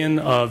 million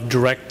of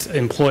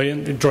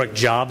direct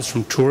jobs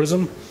from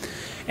tourism.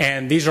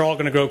 And these are all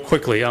going to grow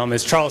quickly.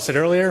 As Charles said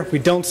earlier, we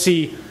don't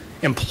see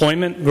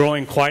employment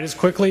growing quite as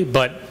quickly,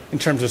 but in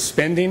terms of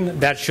spending,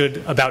 that should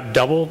about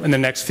double in the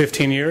next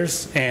 15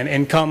 years, and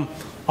income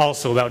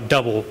also about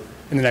double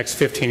in the next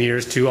 15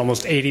 years to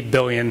almost $80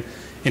 billion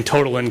in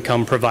total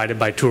income provided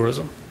by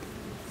tourism.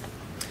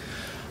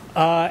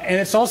 And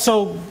it's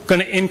also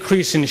going to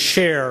increase in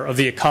share of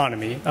the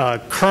economy.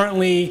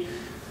 Currently,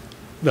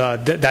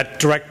 that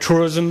direct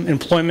tourism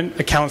employment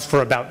accounts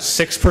for about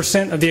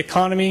 6% of the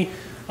economy.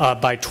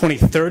 By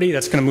 2030,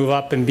 that's going to move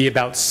up and be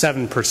about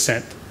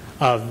 7%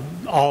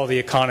 of all the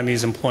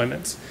economy's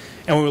employments.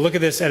 And when we look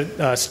at this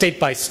at, state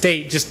by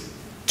state, just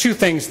two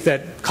things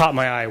that caught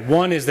my eye.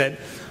 One is that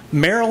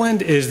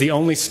Maryland is the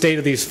only state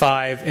of these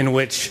 5 in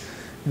which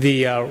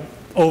the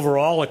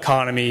overall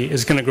economy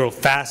is going to grow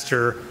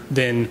faster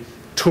than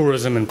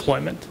tourism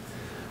employment.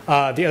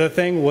 The other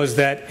thing was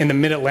that in the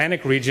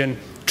Mid-Atlantic region,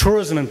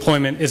 tourism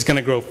employment is going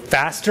to grow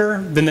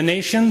faster than the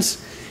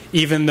nation's,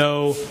 even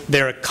though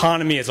their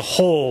economy as a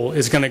whole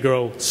is going to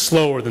grow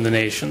slower than the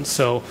nation's.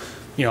 So,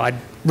 you know, I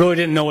really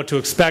didn't know what to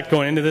expect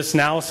going into this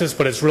analysis,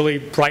 but it's really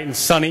bright and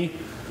sunny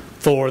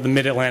for the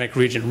Mid-Atlantic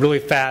region. Really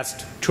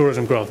fast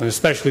tourism growth, and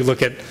especially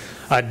look at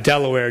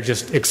Delaware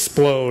just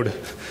explode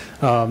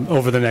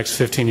over the next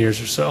 15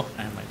 years or so.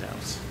 I have my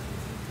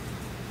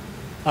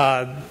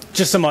doubts.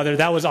 Just some other,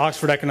 that was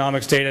Oxford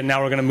Economics data.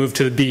 Now we're going to move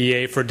to the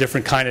BEA for a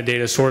different kind of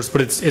data source,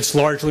 but it's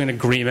largely an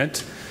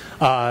agreement.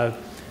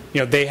 You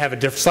know, they have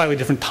a slightly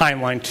different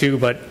timeline too,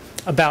 but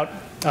about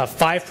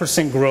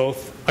 5%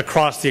 growth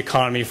across the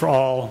economy for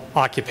all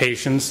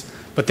occupations.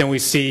 But then we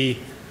see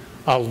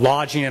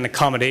lodging and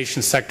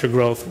accommodation sector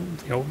growth,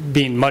 you know,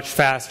 being much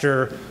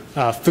faster,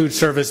 food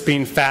service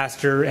being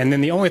faster, and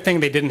then the only thing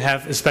they didn't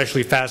have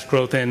especially fast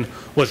growth in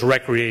was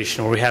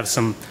recreation, where we have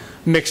some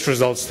mixed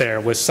results there,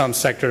 with some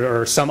sector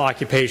or some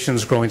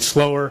occupations growing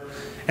slower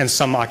and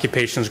some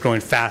occupations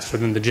growing faster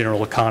than the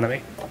general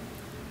economy.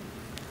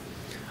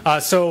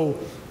 So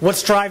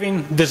what's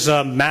driving this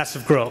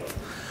massive growth?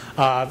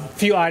 A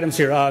few items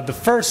here. The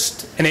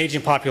first, an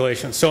aging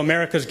population. So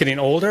America's getting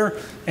older,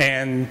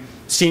 and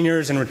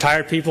seniors and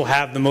retired people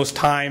have the most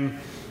time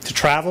to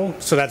travel,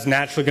 so that's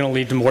naturally going to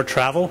lead to more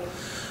travel.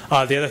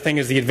 The other thing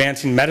is the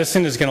advancing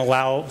medicine is going to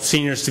allow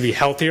seniors to be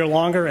healthier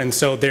longer, and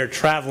so they're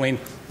traveling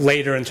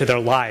later into their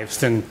lives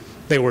than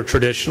they were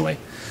traditionally.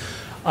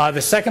 The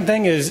second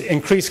thing is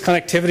increased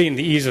connectivity and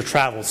the ease of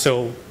travel.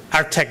 So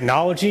our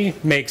technology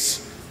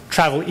makes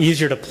travel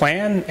easier to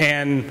plan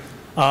and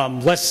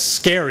less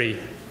scary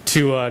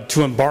to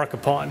embark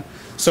upon.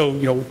 So,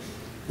 you know,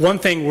 one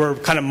thing we're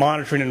kind of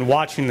monitoring and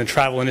watching in the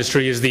travel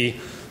industry is the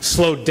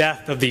slow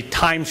death of the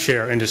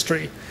timeshare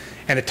industry.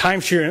 And the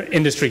timeshare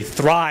industry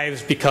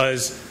thrives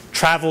because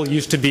travel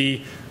used to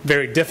be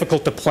very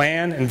difficult to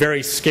plan and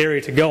very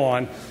scary to go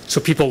on, so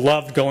people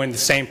loved going to the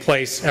same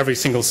place every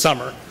single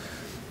summer.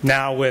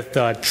 Now with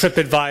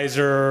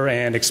TripAdvisor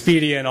and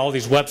Expedia and all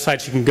these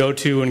websites you can go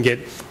to and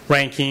get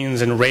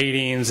rankings and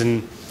ratings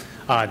and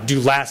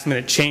do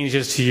last-minute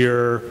changes to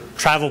your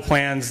travel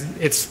plans,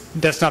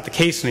 that's not the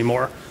case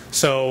anymore.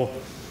 So,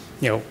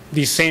 you know,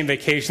 these same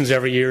vacations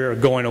every year are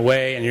going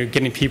away, and you're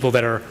getting people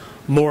that are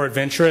more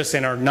adventurous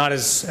and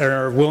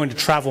are willing to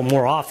travel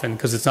more often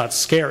because it's not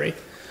scary.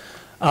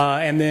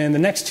 And then the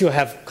next two I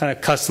have kind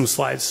of custom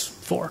slides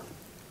for.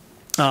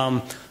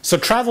 So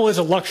travel is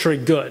a luxury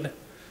good.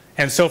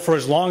 And so for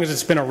as long as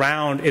it's been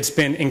around, it's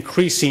been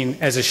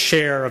increasing as a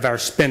share of our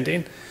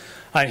spending.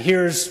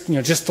 Here's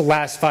just the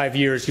last 5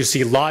 years, you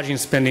see lodging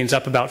spending is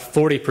up about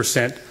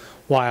 40%,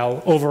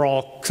 while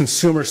overall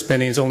consumer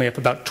spending is only up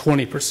about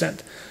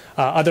 20%.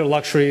 Other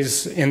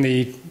luxuries in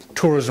the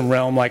tourism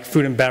realm, like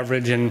food and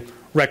beverage and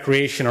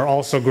recreation, are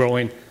also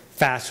growing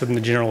faster than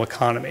the general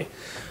economy.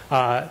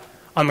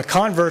 On the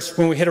converse,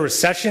 when we hit a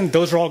recession,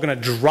 those are all going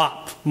to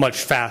drop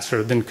much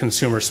faster than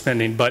consumer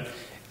spending. But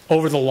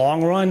over the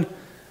long run,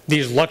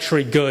 these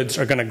luxury goods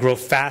are going to grow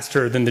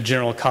faster than the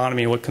general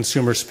economy and what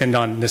consumers spend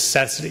on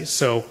necessities.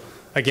 So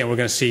again, we're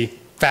going to see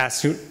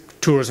fast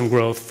tourism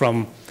growth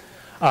from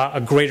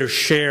a greater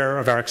share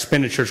of our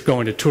expenditures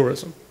going to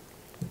tourism.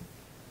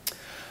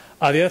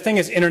 The other thing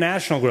is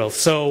international growth.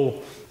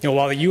 So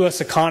while the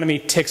U.S. economy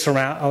ticks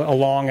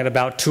along at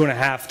about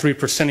 2.5%,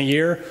 3% a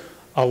year,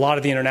 a lot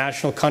of the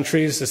international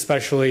countries,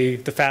 especially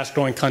the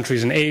fast-growing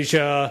countries in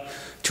Asia,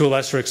 to a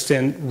lesser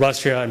extent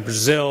Russia and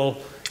Brazil,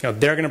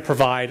 they're going to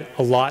provide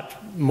a lot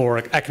more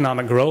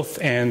economic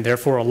growth and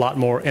therefore a lot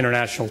more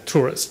international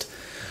tourists.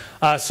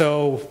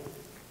 So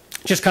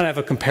just kind of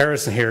a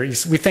comparison here.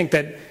 We think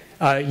that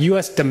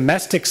U.S.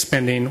 domestic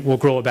spending will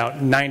grow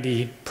about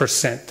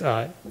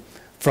 90%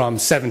 from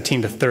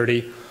 17 to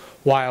 30,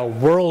 while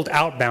world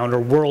outbound or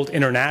world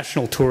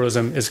international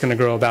tourism is going to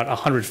grow about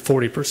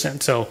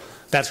 140%. So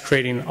that's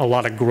creating a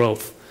lot of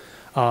growth.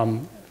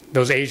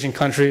 Those Asian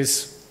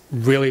countries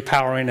really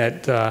powering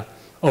at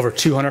over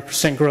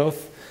 200%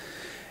 growth.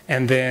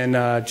 And then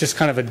just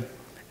kind of an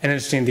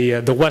interesting,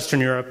 the Western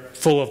Europe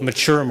full of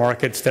mature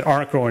markets that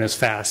aren't growing as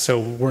fast. So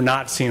we're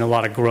not seeing a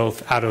lot of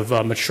growth out of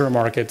mature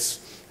markets,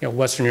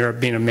 Western Europe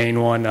being a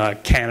main one,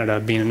 Canada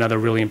being another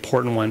really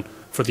important one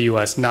for the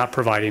U.S., not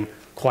providing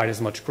quite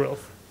as much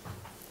growth.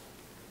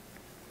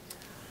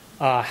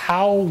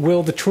 How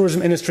will the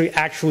tourism industry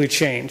actually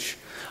change?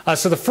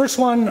 So the first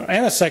one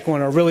and the second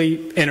one are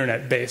really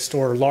internet-based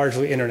or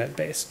largely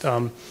internet-based.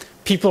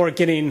 People are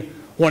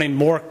wanting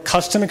more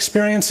custom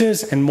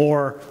experiences and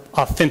more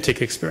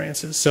authentic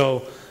experiences.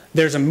 So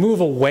there's a move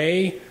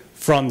away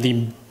from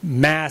the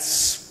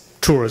mass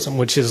tourism,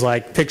 which is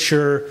like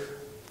picture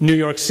New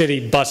York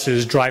City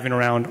buses driving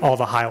around all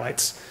the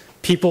highlights.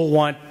 People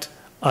want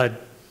an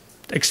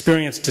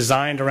experience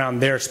designed around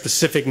their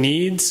specific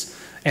needs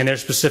and their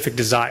specific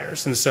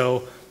desires. And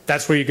so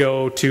that's where you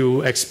go to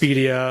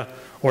Expedia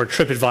or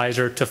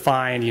TripAdvisor to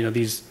find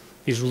these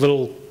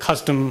little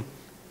customizable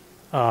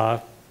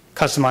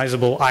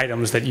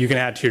items that you can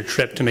add to your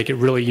trip to make it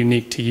really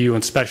unique to you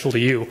and special to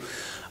you.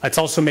 It's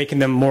also making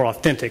them more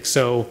authentic.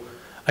 So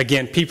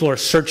again, people are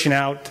searching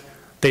out.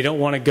 They don't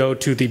want to go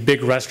to the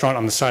big restaurant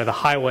on the side of the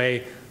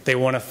highway. They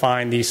want to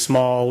find the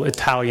small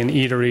Italian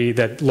eatery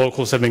that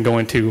locals have been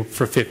going to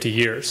for 50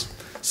 years.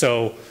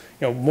 So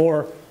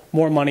more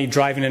money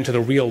driving into the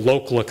real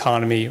local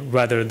economy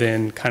rather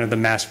than kind of the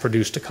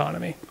mass-produced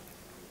economy.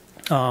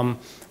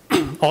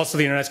 Also,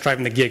 the internet's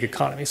driving the gig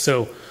economy.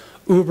 So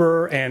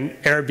Uber and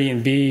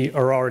Airbnb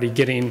are already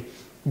getting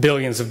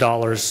billions of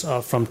dollars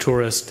from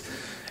tourists.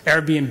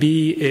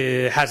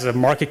 Airbnb has a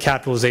market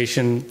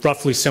capitalization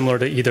roughly similar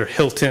to either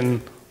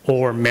Hilton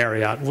or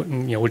Marriott,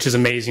 which is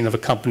amazing of a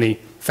company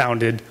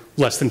founded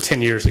less than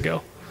 10 years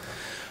ago.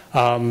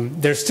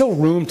 There's still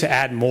room to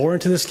add more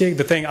into this gig.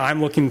 The thing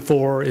I'm looking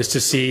for is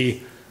to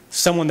see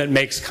someone that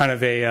makes kind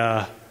of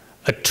a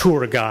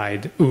tour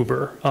guide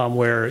Uber,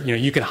 where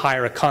you can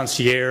hire a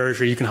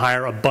concierge or you can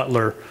hire a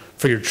butler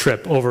for your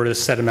trip over a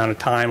set amount of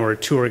time, or a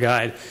tour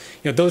guide.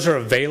 Those are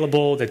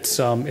available. It's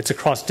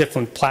across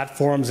different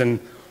platforms, and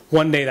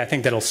one day I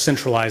think that'll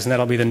centralize, and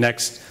that'll be the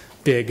next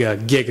big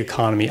gig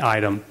economy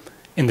item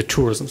in the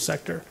tourism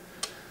sector.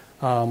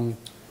 And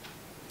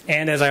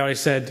as I already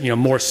said,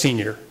 more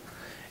senior.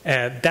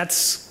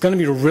 That's going to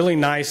be really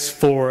nice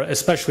for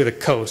especially the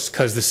coast,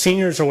 because the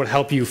seniors are what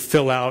help you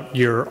fill out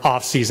your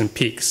off-season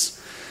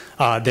peaks.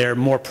 They're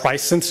more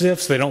price sensitive,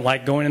 so they don't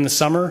like going in the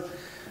summer.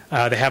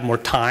 They have more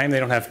time.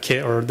 They don't have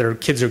kids, or their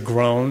kids are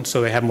grown,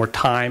 so they have more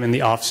time in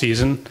the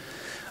off-season.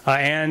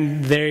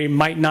 And they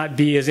might not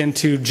be as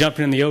into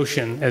jumping in the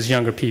ocean as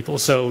younger people.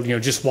 So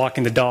just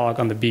walking the dog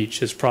on the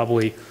beach is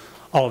probably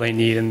all they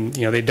need, and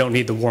they don't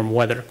need the warm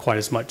weather quite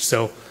as much.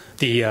 So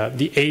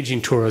the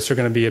aging tourists are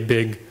going to be a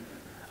big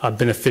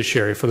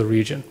beneficiary for the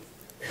region.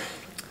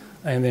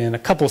 And then a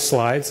couple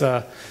slides.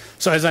 So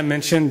as I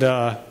mentioned,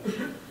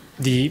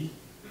 the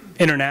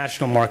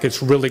international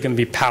market's really going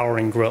to be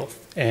powering growth.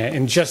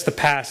 In just the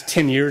past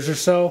 10 years or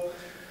so,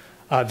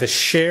 the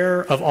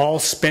share of all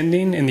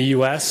spending in the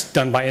U.S.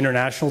 done by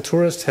international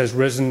tourists has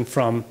risen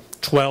from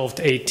 12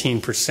 to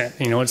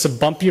 18%. It's a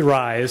bumpy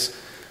rise,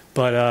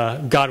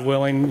 but God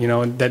willing,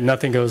 that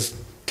nothing goes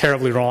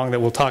terribly wrong, that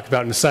we'll talk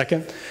about in a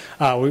second.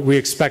 We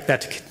expect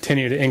that to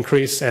continue to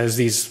increase as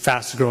these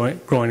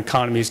fast-growing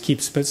economies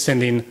keep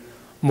sending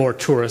more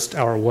tourists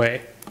our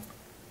way.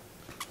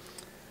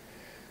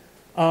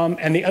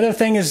 And the other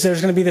thing is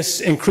there's going to be this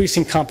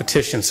increasing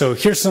competition. So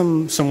here's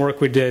some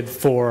work we did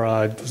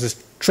for this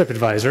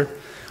TripAdvisor,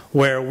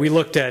 where we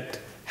looked at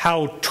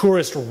how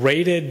tourists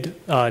rated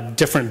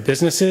different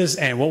businesses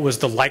and what was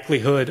the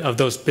likelihood of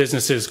those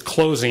businesses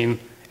closing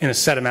in a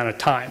set amount of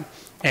time.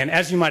 And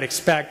as you might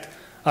expect,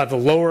 the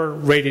lower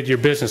rated your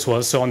business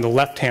was, so on the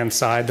left-hand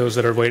side, those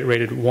that are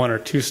rated 1 or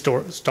 2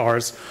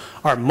 stars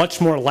are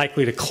much more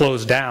likely to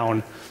close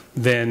down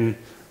than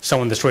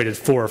someone that's rated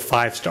 4 or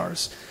 5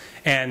 stars.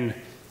 And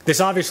this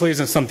obviously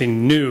isn't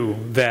something new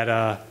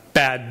that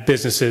bad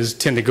businesses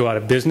tend to go out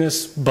of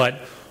business, but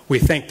we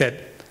think that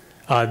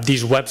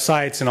these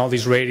websites and all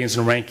these ratings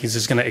and rankings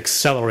is going to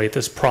accelerate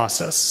this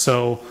process.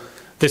 So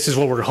this is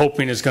what we're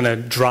hoping is going to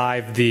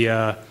drive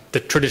the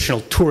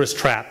traditional tourist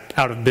trap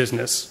out of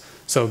business.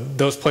 So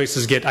those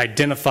places get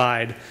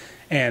identified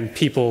and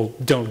people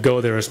don't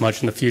go there as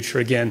much in the future.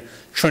 Again,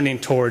 trending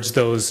towards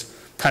those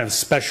kind of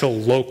special,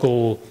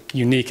 local,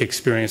 unique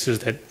experiences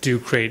that do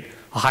create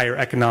a higher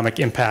economic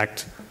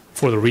impact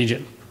for the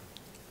region.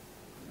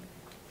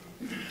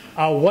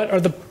 What are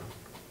the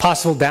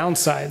possible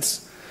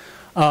downsides?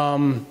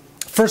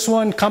 First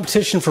one,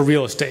 competition for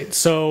real estate.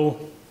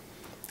 So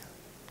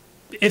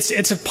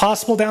it's a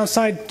possible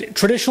downside.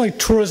 Traditionally,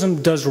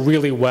 tourism does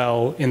really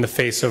well in the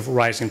face of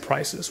rising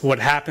prices. What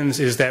happens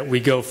is that we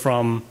go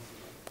from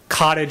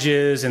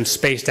cottages and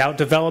spaced out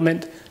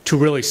development to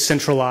really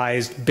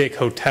centralized big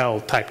hotel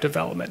type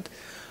development.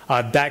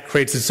 That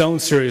creates its own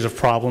series of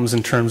problems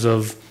in terms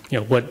of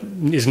what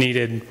is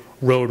needed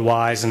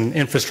road-wise and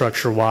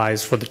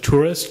infrastructure-wise for the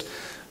tourist.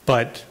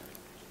 But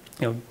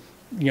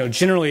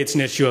generally it's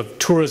an issue of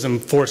tourism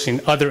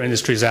forcing other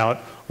industries out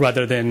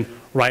rather than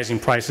rising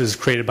prices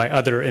created by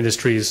other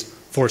industries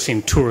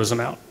forcing tourism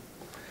out.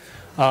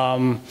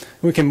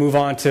 We can move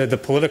on to the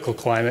political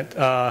climate.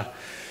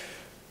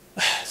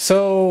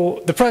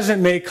 So the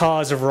president may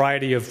cause a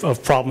variety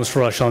of problems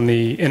for us on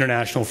the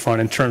international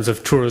front in terms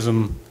of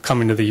tourism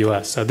coming to the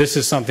U.S. This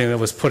is something that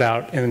was put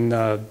out in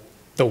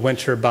the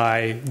winter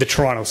by the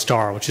Toronto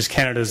Star, which is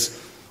Canada's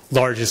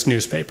largest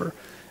newspaper.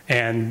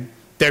 And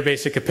their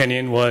basic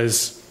opinion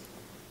was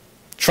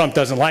Trump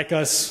doesn't like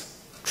us,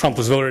 Trump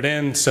was voted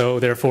in, so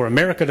therefore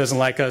America doesn't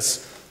like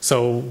us,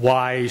 so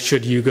why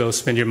should you go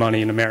spend your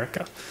money in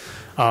America?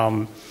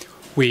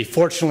 We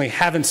fortunately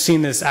haven't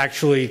seen this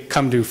actually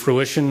come to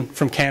fruition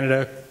from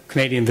Canada.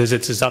 Canadian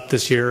visits is up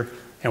this year,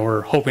 and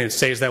we're hoping it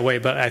stays that way,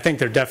 but I think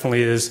there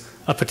definitely is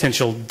a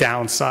potential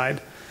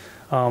downside.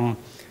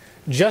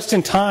 Just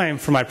in time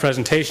for my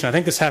presentation, I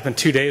think this happened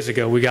 2 days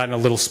ago, we got in a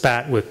little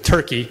spat with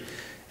Turkey,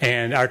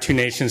 and our two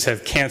nations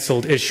have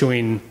canceled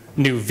issuing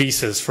new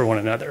visas for one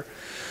another.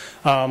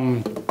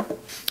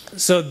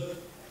 So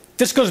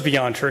this goes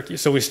beyond Turkey.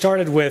 So we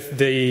started with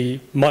the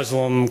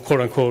Muslim,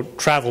 quote-unquote,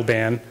 travel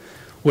ban,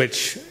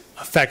 which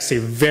affects a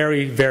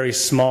very, very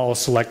small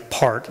select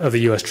part of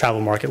the U.S.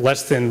 travel market.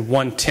 Less than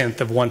 1/10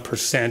 of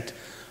 1%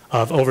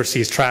 of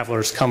overseas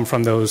travelers come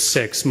from those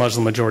 6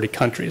 Muslim-majority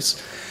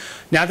countries.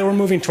 Now that we're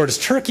moving towards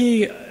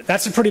Turkey,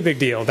 that's a pretty big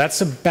deal.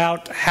 That's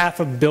about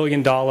 $500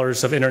 million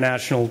of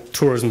international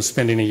tourism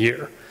spending a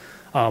year.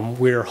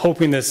 We're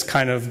hoping this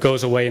kind of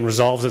goes away and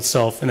resolves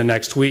itself in the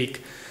next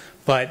week.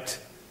 But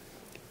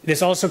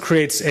this also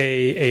creates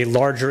a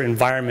larger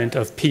environment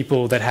of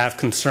people that have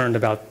concern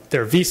about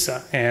their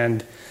visa.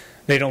 And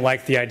they don't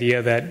like the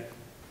idea that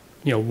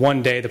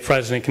one day the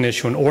president can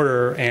issue an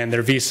order and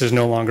their visa is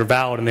no longer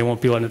valid and they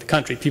won't be let into the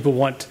country. People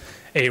want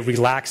a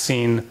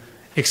relaxing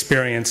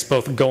experience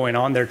both going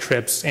on their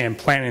trips and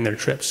planning their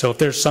trips. So if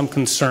there's some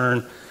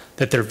concern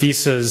that their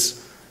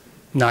visa's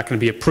not going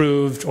to be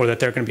approved or that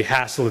they're going to be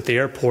hassled at the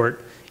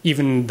airport,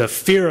 even the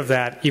fear of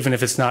that, even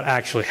if it's not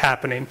actually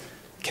happening,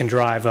 can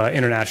drive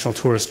international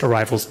tourist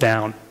arrivals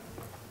down.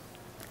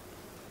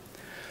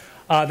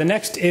 The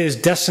next is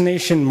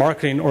destination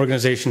marketing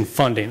organization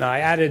funding.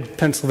 I added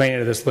Pennsylvania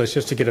to this list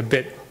just to get a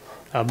bit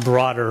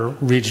broader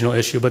regional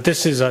issue, but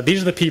this is,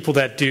 these are the people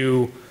that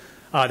do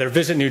their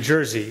Visit New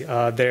Jersey.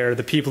 They're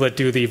the people that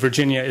do the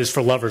Virginia is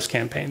for Lovers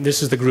campaign.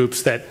 This is the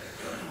groups that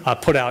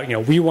put out,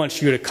 we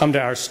want you to come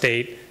to our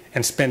state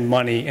and spend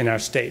money in our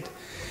state.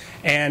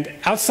 And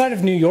outside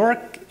of New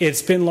York,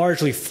 it's been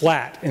largely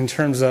flat in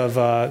terms of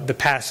the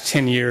past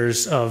 10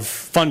 years of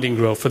funding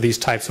growth for these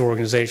types of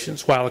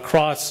organizations. While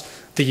across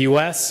the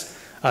U.S.,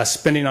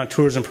 spending on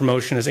tourism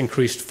promotion has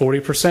increased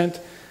 40%.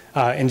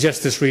 In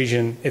just this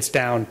region, it's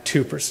down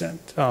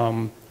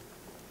 2%.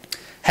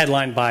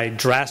 Headlined by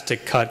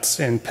drastic cuts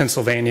in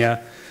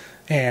Pennsylvania,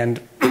 and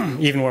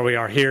even where we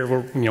are here,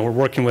 we're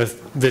working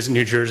with Visit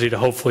New Jersey to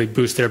hopefully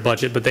boost their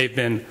budget, but they've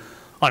been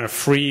on a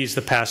freeze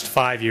the past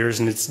 5 years,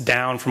 and it's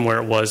down from where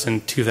it was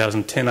in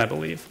 2010, I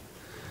believe.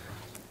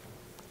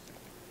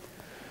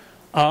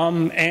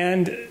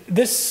 And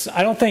this,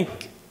 I don't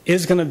think,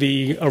 is going to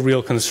be a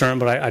real concern,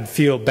 but I'd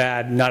feel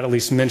bad not at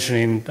least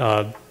mentioning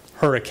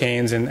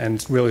hurricanes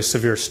and really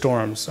severe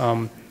storms.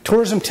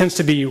 Tourism tends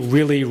to be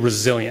really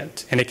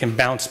resilient, and it can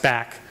bounce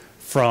back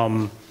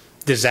from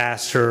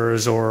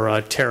disasters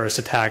or terrorist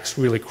attacks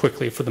really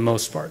quickly for the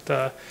most part.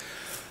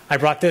 I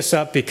brought this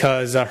up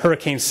because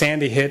Hurricane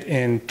Sandy hit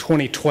in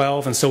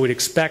 2012, and so we'd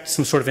expect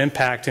some sort of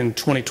impact in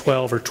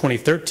 2012 or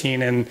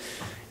 2013, and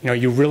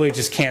you really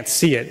just can't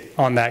see it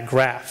on that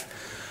graph.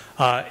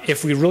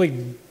 If we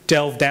really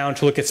delve down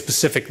to look at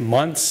specific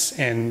months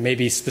and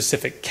maybe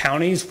specific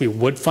counties, we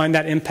would find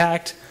that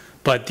impact,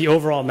 but the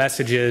overall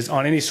message is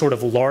on any sort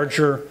of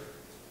larger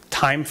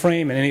time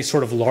frame and any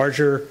sort of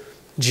larger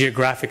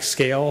geographic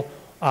scale,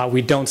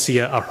 we don't see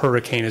a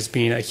hurricane as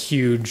being a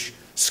huge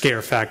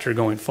scare factor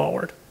going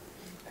forward.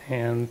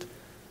 And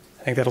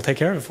I think that'll take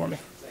care of it for me.